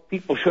war.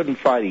 People shouldn't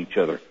fight each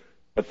other,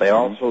 but they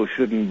also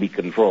shouldn't be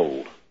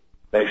controlled.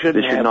 They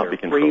shouldn't have their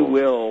free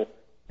will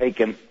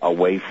taken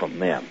away from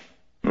them.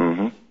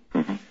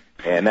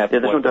 And that's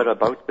there's no doubt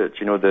about it.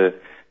 The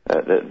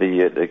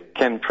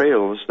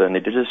chemtrails, then they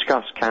did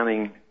discuss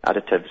calming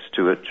additives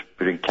to it,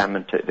 putting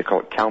they call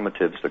it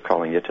calmatives, they're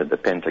calling it at the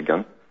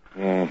Pentagon.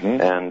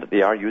 And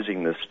they are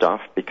using this stuff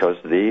because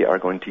they are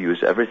going to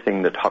use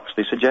everything that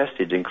Huxley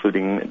suggested,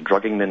 including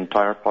drugging the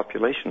entire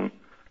population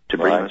to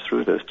bring us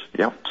through this.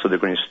 Yeah. So they're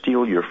going to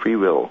steal your free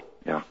will.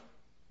 Yeah.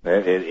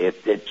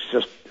 It's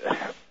just,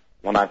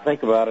 when I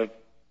think about it,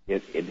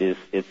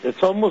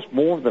 it's almost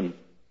more than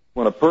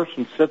when a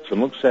person sits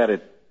and looks at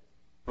it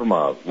from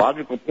a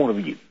logical point of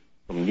view,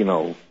 from,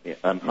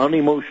 an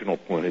unemotional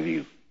point of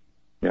view.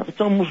 Yeah.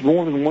 It's almost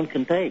more than one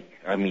can take.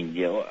 I mean,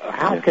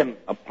 how can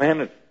a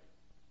planet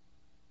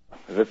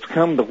that's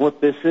come to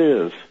what this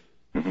is,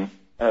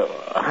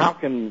 how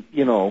can,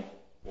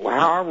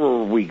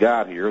 however we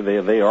got here,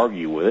 they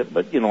argue with it,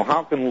 but,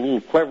 how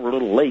can clever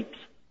little apes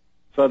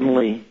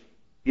suddenly,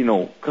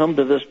 come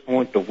to this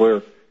point to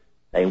where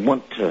they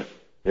want to,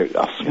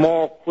 a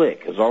small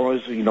clique is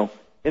always,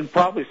 and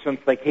probably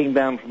since they came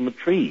down from the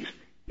trees,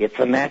 it's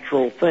a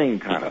natural thing,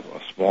 kind of,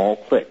 a small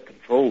clique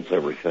controls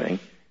everything.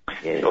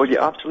 Oh,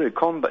 yeah, absolutely.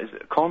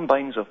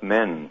 Combines of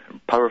men,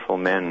 powerful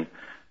men,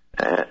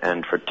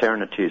 and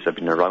fraternities have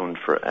been around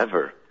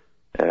forever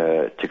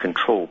to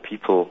control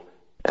people,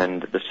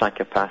 and the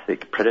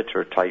psychopathic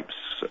predator types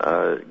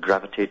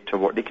gravitate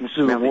toward. They can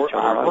smell each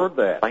other. I've heard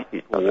that.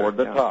 Toward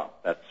the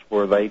top. That's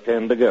where they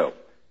tend to go.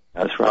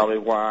 That's probably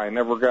why I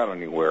never got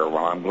anywhere.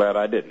 Well, I'm glad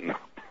I didn't.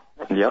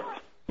 Yep.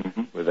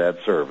 With that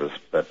service,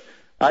 but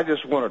I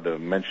just wanted to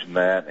mention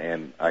that,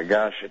 and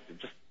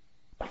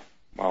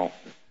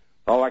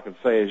all I can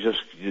say is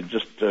just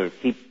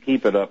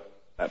keep it up.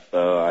 I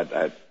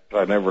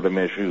try never to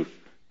miss you,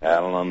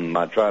 Alan.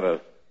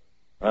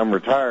 I'm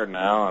retired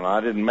now, and I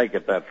didn't make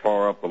it that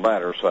far up the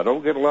ladder, so I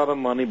don't get a lot of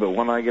money, but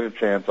when I get a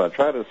chance, I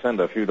try to send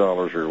a few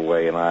dollars your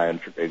way, and I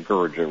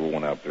encourage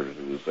everyone out there to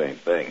do the same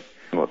thing.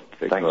 Well,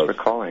 thanks for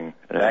calling,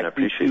 and I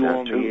appreciate that, too.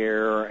 That keeps you on the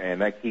air,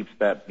 and that keeps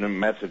that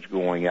message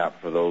going out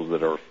for those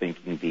that are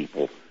thinking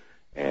people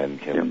and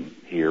can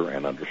hear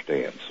and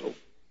understand. So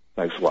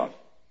thanks a lot.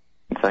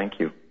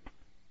 Thank you.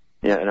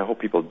 Yeah, and I hope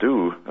people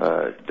do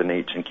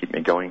donate and keep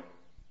me going.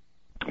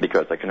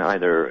 because I can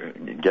either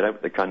get out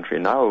of the country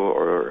now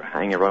or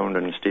hang around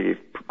and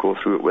go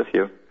through it with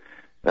you.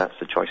 That's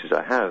the choices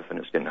I have, and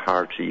it's getting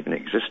hard to even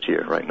exist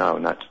here right now,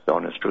 and that's the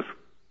honest truth.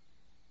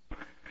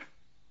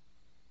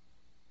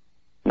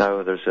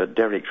 Now, there's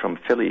Derek from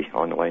Philly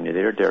on the line. Are you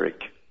there,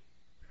 Derek?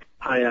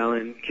 Hi,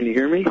 Alan. Can you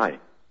hear me? Hi.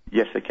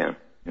 Yes, I can.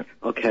 Yeah.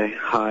 Okay,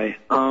 hi.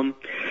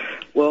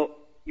 Well,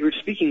 you were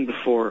speaking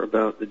before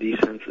about the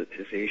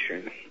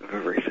desensitization of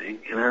everything,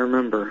 and I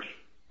remember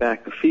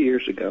back a few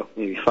years ago,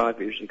 maybe 5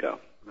 years ago,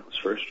 when I was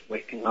first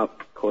waking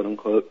up,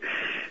 quote-unquote,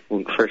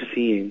 when first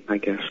seeing, I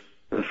guess,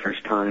 for the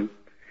first time,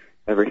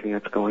 everything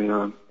that's going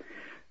on.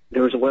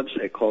 There was a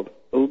website called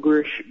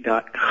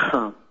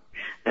ogrish.com,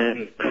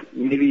 and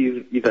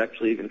maybe you've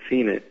actually even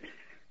seen it.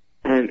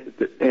 And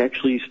they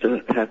actually used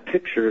to have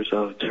pictures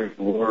of during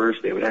wars.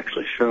 They would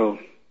actually show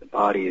the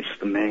bodies,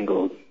 the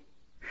mangled,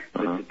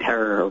 the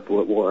terror of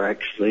what war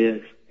actually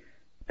is.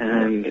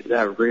 And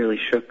that really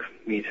shook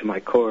me to my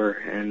core.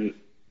 And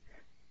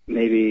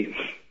maybe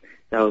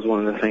that was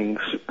one of the things.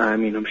 I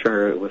mean, I'm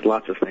sure it was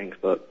lots of things,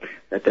 but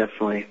that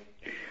definitely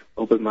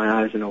opened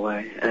my eyes in a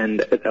way.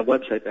 And at that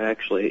website,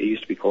 it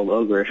used to be called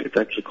Ogrish. It's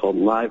actually called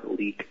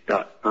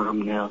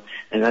liveleak.com now.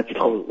 And that's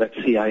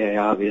CIA,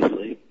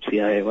 obviously,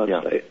 CIA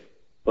website. Yeah.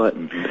 But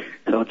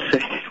so it's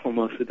sad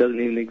almost. It doesn't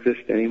even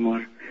exist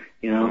anymore,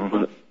 you know.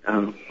 But,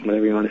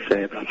 whatever you want to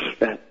say about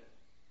that.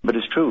 But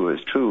it's true.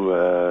 It's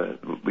true.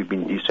 We've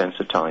been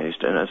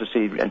desensitized, and as I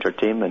say,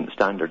 entertainment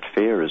standard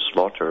fare is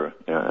slaughter,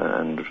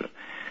 and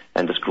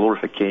this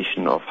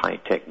glorification of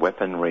high-tech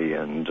weaponry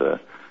and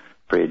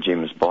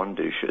James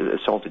Bondish.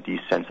 It's all to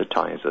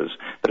desensitize us,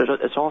 but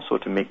it's also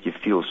to make you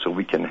feel so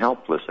weak and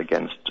helpless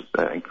against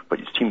what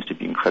seems to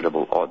be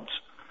incredible odds.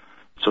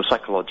 So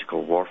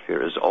psychological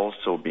warfare is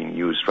also being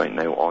used right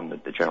now on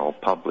the general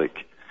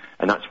public,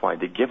 and that's why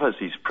they give us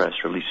these press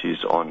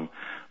releases on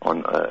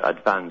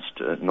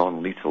advanced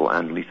non-lethal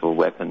and lethal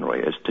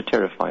weaponry, is to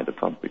terrify the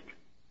public.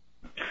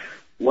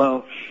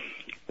 Well,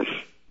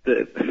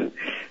 the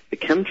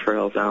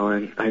chemtrails,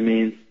 Alan, I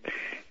mean,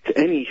 to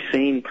any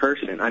sane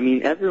person, I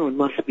mean, everyone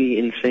must be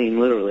insane,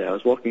 literally. I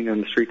was walking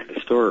down the street to the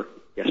store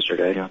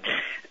yesterday,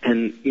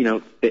 and, you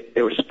know,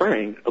 they were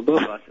spraying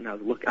above us, and I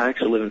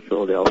actually live in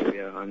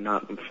Philadelphia.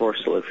 I'm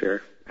forced to live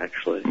here,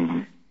 actually.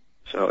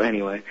 So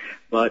anyway,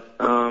 but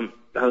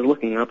I was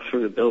looking up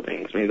through the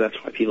buildings. Maybe that's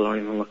why people don't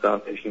even look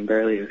up. You can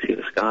barely even see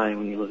the sky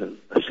when you live in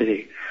a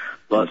city.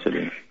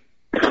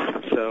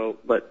 So,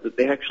 but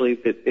they actually,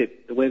 the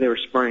way they were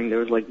spraying, there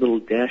was like little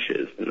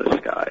dashes in the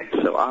sky.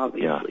 So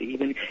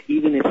obviously,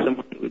 even if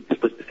someone was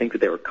supposed to think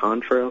that they were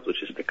contrails,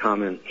 which is the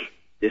common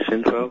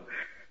disinfo,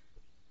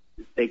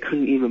 they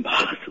couldn't even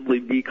possibly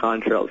be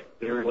contrails.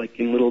 They were like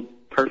in little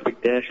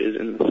perfect dashes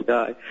in the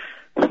sky.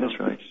 That's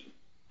right.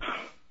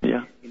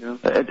 Yeah. You know?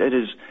 It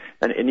is,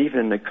 and even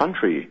in the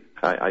country,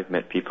 I've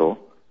met people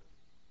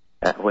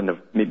when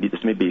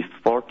there's maybe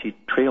 40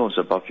 trails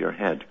above your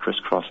head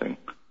crisscrossing,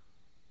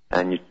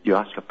 and you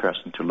ask a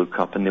person to look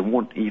up, and they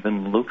won't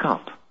even look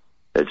up.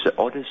 It's the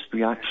oddest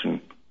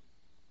reaction,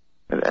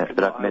 but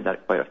I've met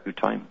that quite a few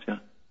times. Yeah.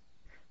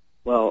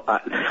 Well,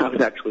 I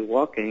was actually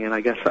walking, and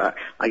I guess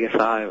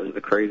I was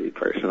the crazy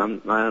person.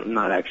 I'm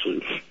not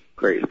actually a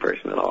crazy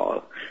person at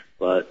all,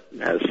 but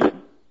as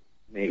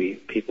maybe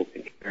people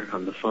can hear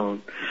on the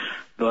phone.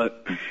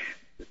 But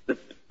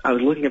I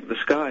was looking up at the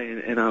sky,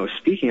 and I was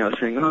speaking. I was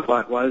saying, "Oh,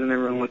 why doesn't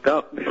everyone look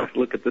up?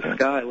 Look at the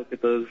sky. Look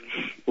at those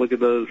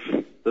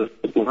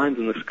lines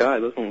in the sky.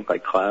 Those don't look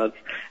like clouds."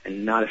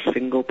 And not a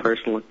single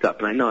person looked up.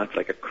 And I know it's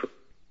like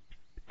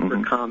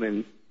a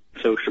common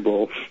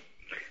sociable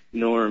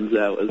norms.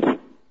 That was,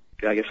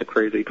 I guess, a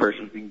crazy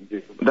person thing to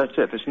do. That's it.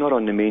 If it's not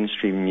on the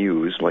mainstream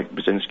news, like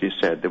Brzezinski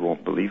said, they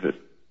won't believe it.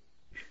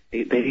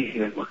 They didn't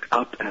even look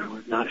up,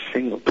 Alan. Not a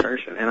single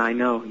person. And I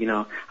know, you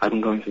know, I've been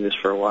going through this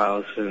for a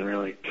while. This isn't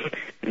really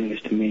news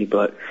to me,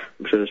 but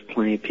I'm sure there's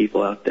plenty of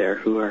people out there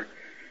who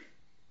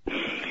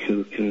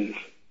can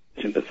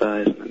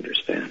sympathize and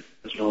understand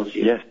as well as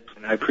you. Yes.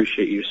 And I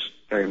appreciate you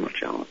very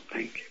much, Alan.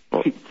 Thank you.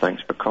 Well,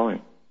 thanks for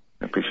calling.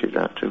 I appreciate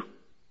that too.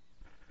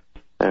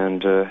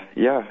 And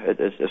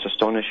it's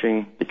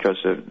astonishing because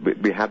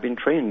we have been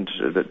trained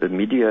that the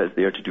media is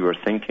there to do our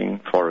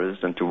thinking for us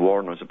and to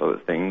warn us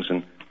about things,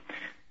 and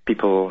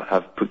people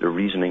have put their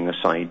reasoning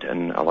aside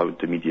and allowed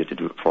the media to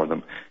do it for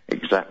them,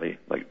 exactly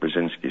like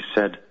Brzezinski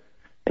said,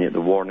 and yet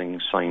the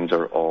warning signs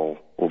are all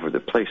over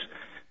the place.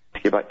 To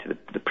get back to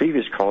the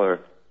previous caller,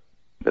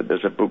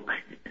 there's a book,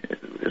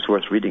 it's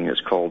worth reading,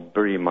 it's called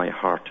Bury My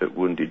Heart at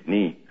Wounded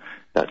Knee.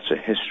 That's a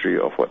history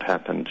of what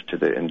happened to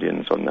the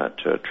Indians on that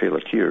Trail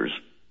of Tears,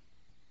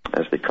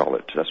 as they call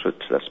it.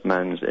 That's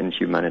man's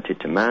inhumanity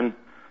to man,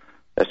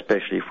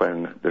 especially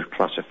when they're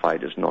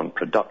classified as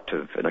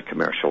non-productive in a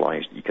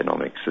commercialized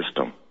economic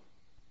system.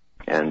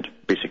 And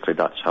basically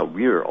that's how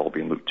we're all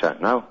being looked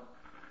at now.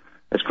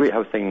 It's great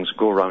how things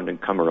go around and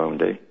come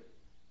around,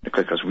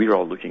 because we're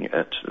all looking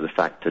at the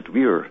fact that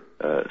we're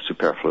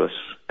superfluous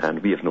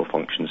and we have no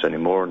functions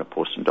anymore in a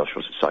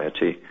post-industrial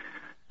society,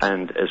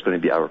 and it's going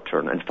to be our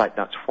turn. In fact,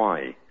 that's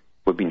why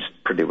We've been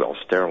pretty well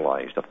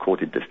sterilized. I've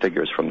quoted the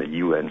figures from the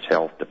UN's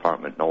health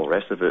department and all the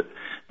rest of it.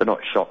 They're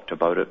not shocked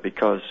about it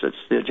because it's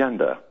the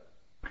agenda.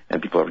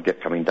 And people are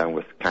coming down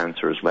with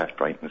cancers left,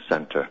 right, and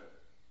center.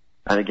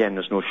 And again,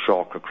 there's no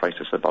shock or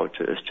crisis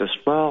about it. It's just,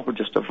 well, we're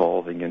just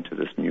evolving into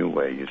this new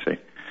way, you see.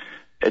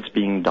 It's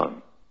being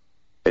done.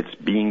 It's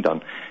being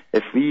done.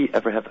 If we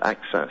ever have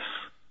access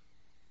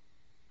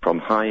from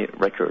high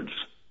records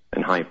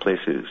in high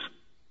places,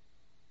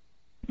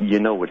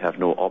 you know we'd have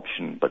no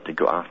option but to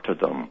go after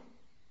them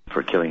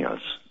for killing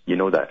us. You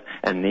know that.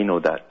 And they know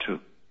that too.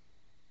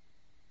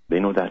 They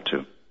know that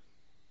too.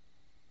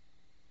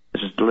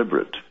 This is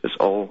deliberate. It's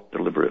all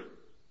deliberate.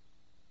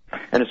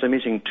 And it's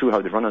amazing too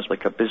how they run us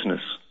like a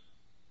business.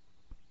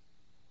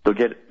 They'll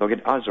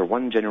get us or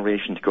one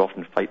generation to go off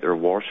and fight their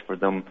wars for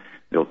them.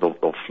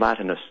 They'll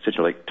flatten a city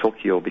like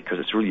Tokyo because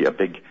it's really a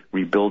big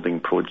rebuilding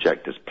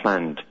project that's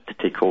planned to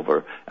take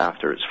over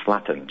after it's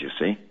flattened, you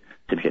see,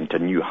 to get into a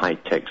new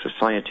high-tech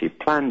society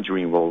planned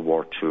during World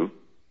War II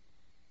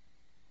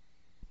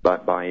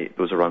by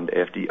those around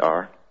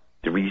FDR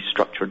to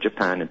restructure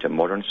Japan into a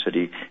modern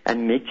city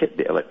and make it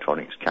the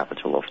electronics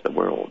capital of the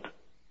world.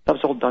 That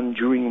was all done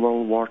during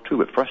World War II.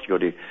 But first you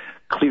got to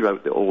clear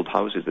out the old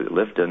houses that they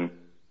lived in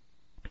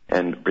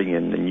and bring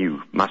in the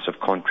new massive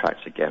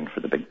contracts again for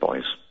the big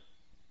boys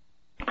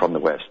from the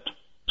West.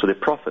 So they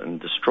profit in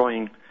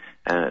destroying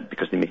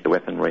because they make the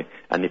weaponry,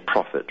 and they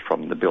profit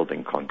from the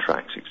building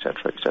contracts,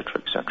 etc.,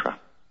 etc., etc.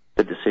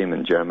 Did the same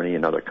in Germany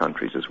and other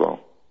countries as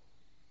well.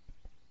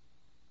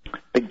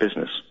 Big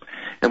business.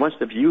 And once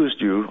they've used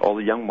you, all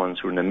the young ones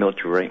who are in the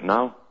military right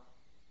now,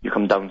 you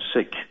come down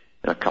sick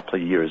in a couple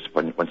of years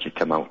once you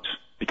come out,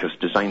 because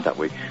it's designed that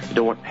way. You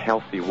don't want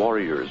healthy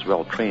warriors,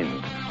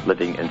 well-trained,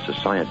 living in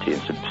society in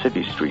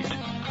City Street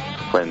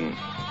when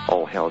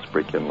all hell's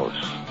breaking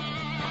loose.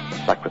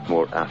 Back with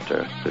more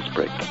after this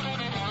break.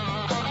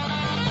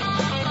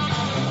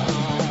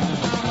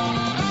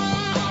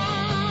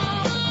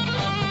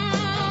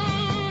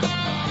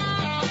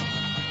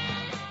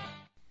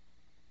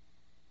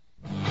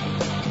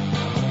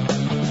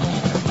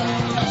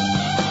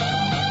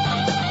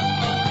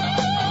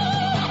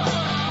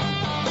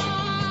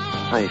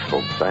 Hi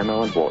folks, I'm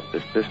Alan Watt.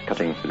 This is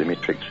Cutting Through the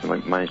Matrix. We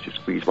managed to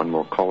squeeze one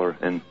more caller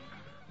in,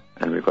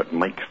 and we've got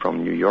Mike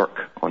from New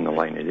York on the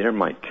line. Hey there,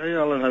 Mike. Hey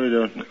Alan, how you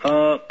doing?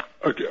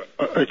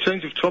 A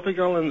change of topic,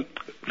 Alan.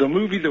 The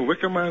movie The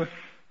Wicker Man,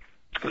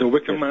 the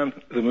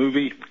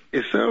movie,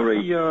 is there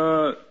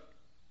a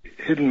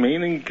hidden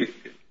meaning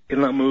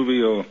in that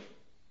movie, or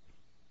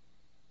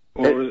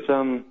it's,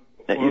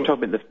 you're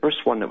talking about the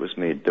first one that was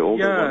made, the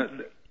older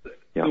one?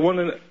 Yeah,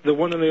 the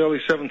one in the early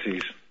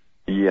 70s.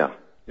 Yeah.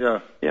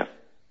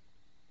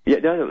 Yeah,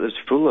 it was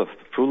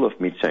full of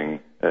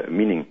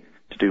meaning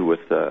to do with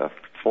a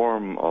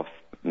form of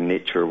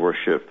nature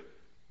worship,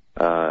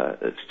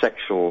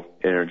 sexual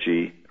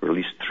energy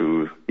released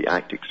through the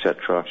act,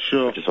 etc.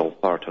 Sure. Which is all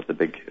part of the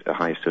big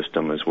high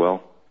system as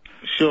well.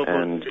 Sure.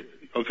 And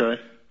okay.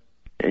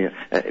 Yeah,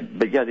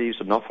 but yeah, they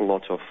used an awful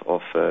lot of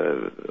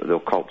the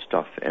occult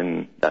stuff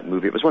in that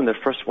movie. It was one of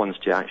the first ones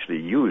to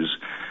actually use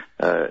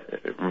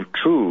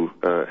true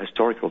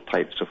historical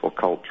types of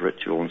occult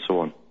ritual and so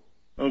on.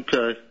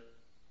 Okay.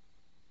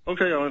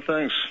 Okay, Alan,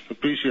 thanks.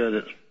 Appreciate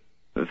it.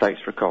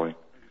 Thanks for calling.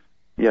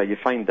 Yeah, you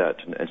find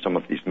that in some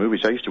of these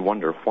movies. I used to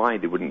wonder why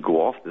they wouldn't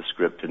go off the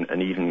script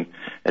and even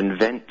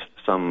invent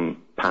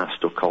some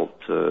past occult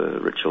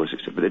rituals,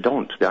 but they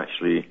don't. They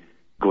actually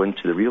go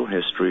into the real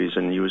histories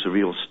and use the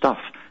real stuff.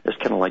 It's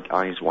kind of like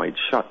Eyes Wide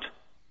Shut.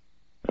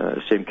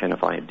 Same kind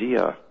of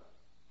idea.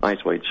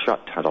 Eyes Wide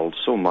Shut had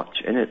so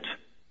much in it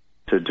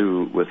to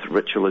do with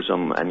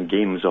ritualism and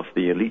games of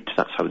the elite.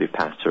 That's how they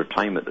passed their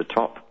time at the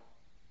top.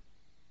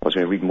 I was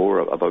going to read more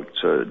about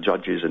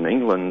judges in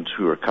England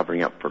who are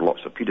covering up for lots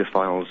of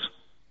pedophiles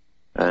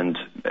and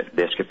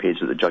the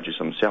escapades that the judges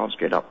themselves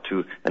get up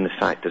to. And the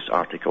fact this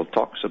article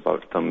talks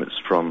about them, it's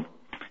from,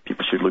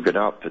 people should look it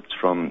up, it's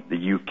from the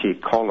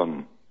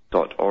ukcolumn.org,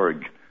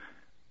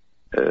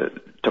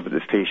 talk about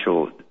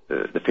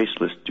the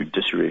faceless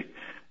judiciary,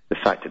 the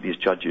fact that these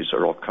judges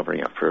are all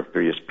covering up for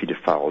various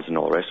pedophiles and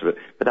all the rest of it.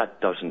 But that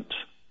doesn't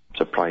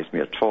surprise me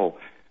at all.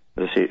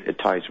 As I say, it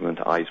ties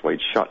with Eyes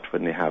Wide Shut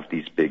when they have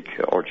these big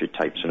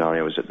orgy-type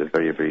scenarios at the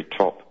very, very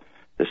top,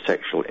 the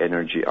sexual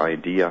energy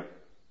idea.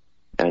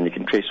 And you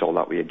can trace all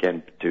that way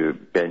again to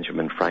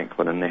Benjamin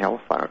Franklin and the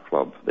Hellfire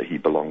Club that he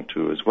belonged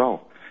to as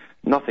well.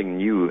 Nothing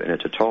new in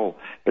it at all,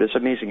 but it's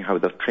amazing how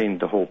they've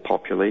trained the whole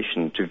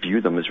population to view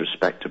them as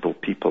respectable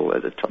people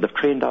at the top. They've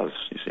trained us,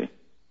 you see,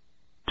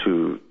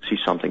 to see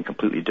something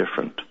completely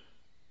different.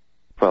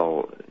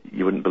 Well,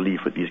 you wouldn't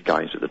believe what these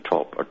guys at the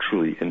top are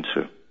truly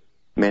into.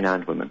 Men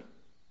and women.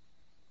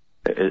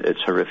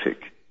 It's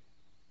horrific.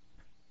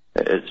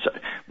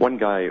 One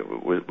guy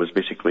was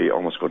basically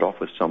almost got off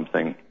with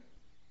something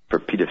for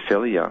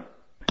pedophilia,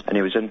 and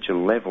he was into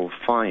level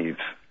 5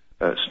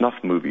 snuff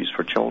movies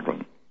for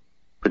children,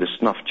 where they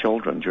snuff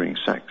children during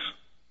sex.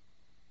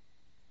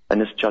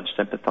 And this judge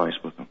sympathized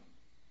with him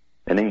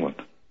in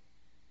England.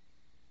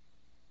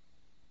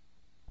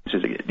 He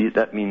says,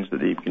 that means that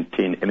they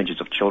contain images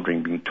of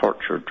children being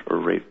tortured or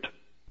raped.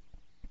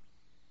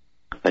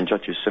 And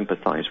judges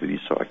sympathize with these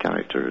sort of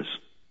characters.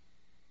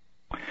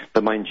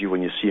 But mind you,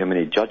 when you see how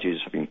many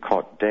judges have been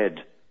caught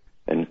dead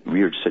in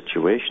weird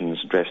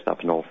situations, dressed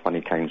up in all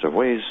funny kinds of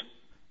ways,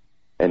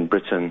 in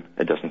Britain,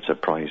 it doesn't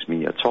surprise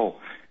me at all.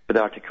 But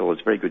the article is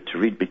very good to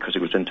read because it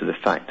goes into the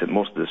fact that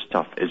most of this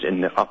stuff is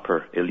in the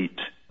upper elite,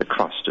 the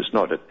crust. It's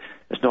not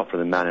for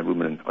the man and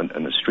woman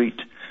on the street.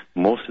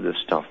 Most of this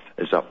stuff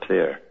is up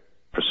there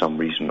for some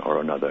reason or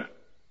another,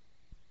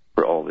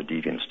 where all the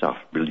deviant stuff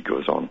really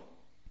goes on.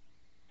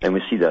 And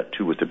we see that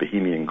too with the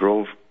Bohemian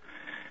Grove,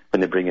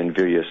 when they bring in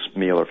various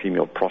male or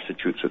female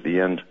prostitutes at the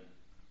end.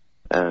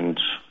 And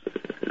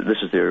this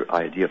is their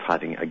idea of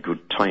having a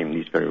good time.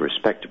 These very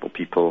respectable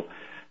people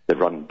that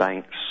run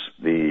banks,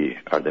 the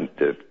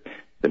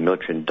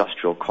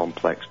military-industrial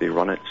complex, they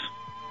run it.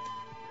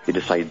 They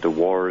decide the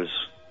wars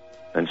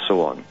and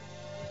so on.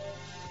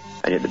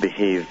 And yet they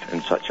behave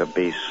in such a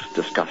base,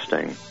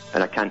 disgusting,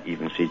 and I can't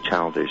even say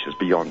childish, it's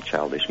beyond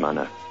childish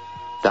manner.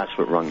 That's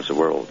what runs the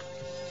world.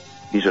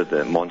 These are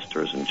the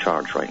monsters in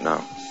charge right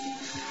now.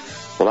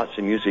 Well, that's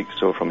the music.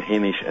 So from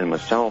Hamish and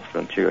myself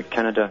from Ontario,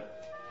 Canada,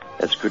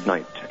 it's good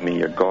night. May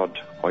your God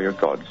or your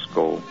gods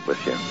go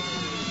with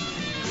you.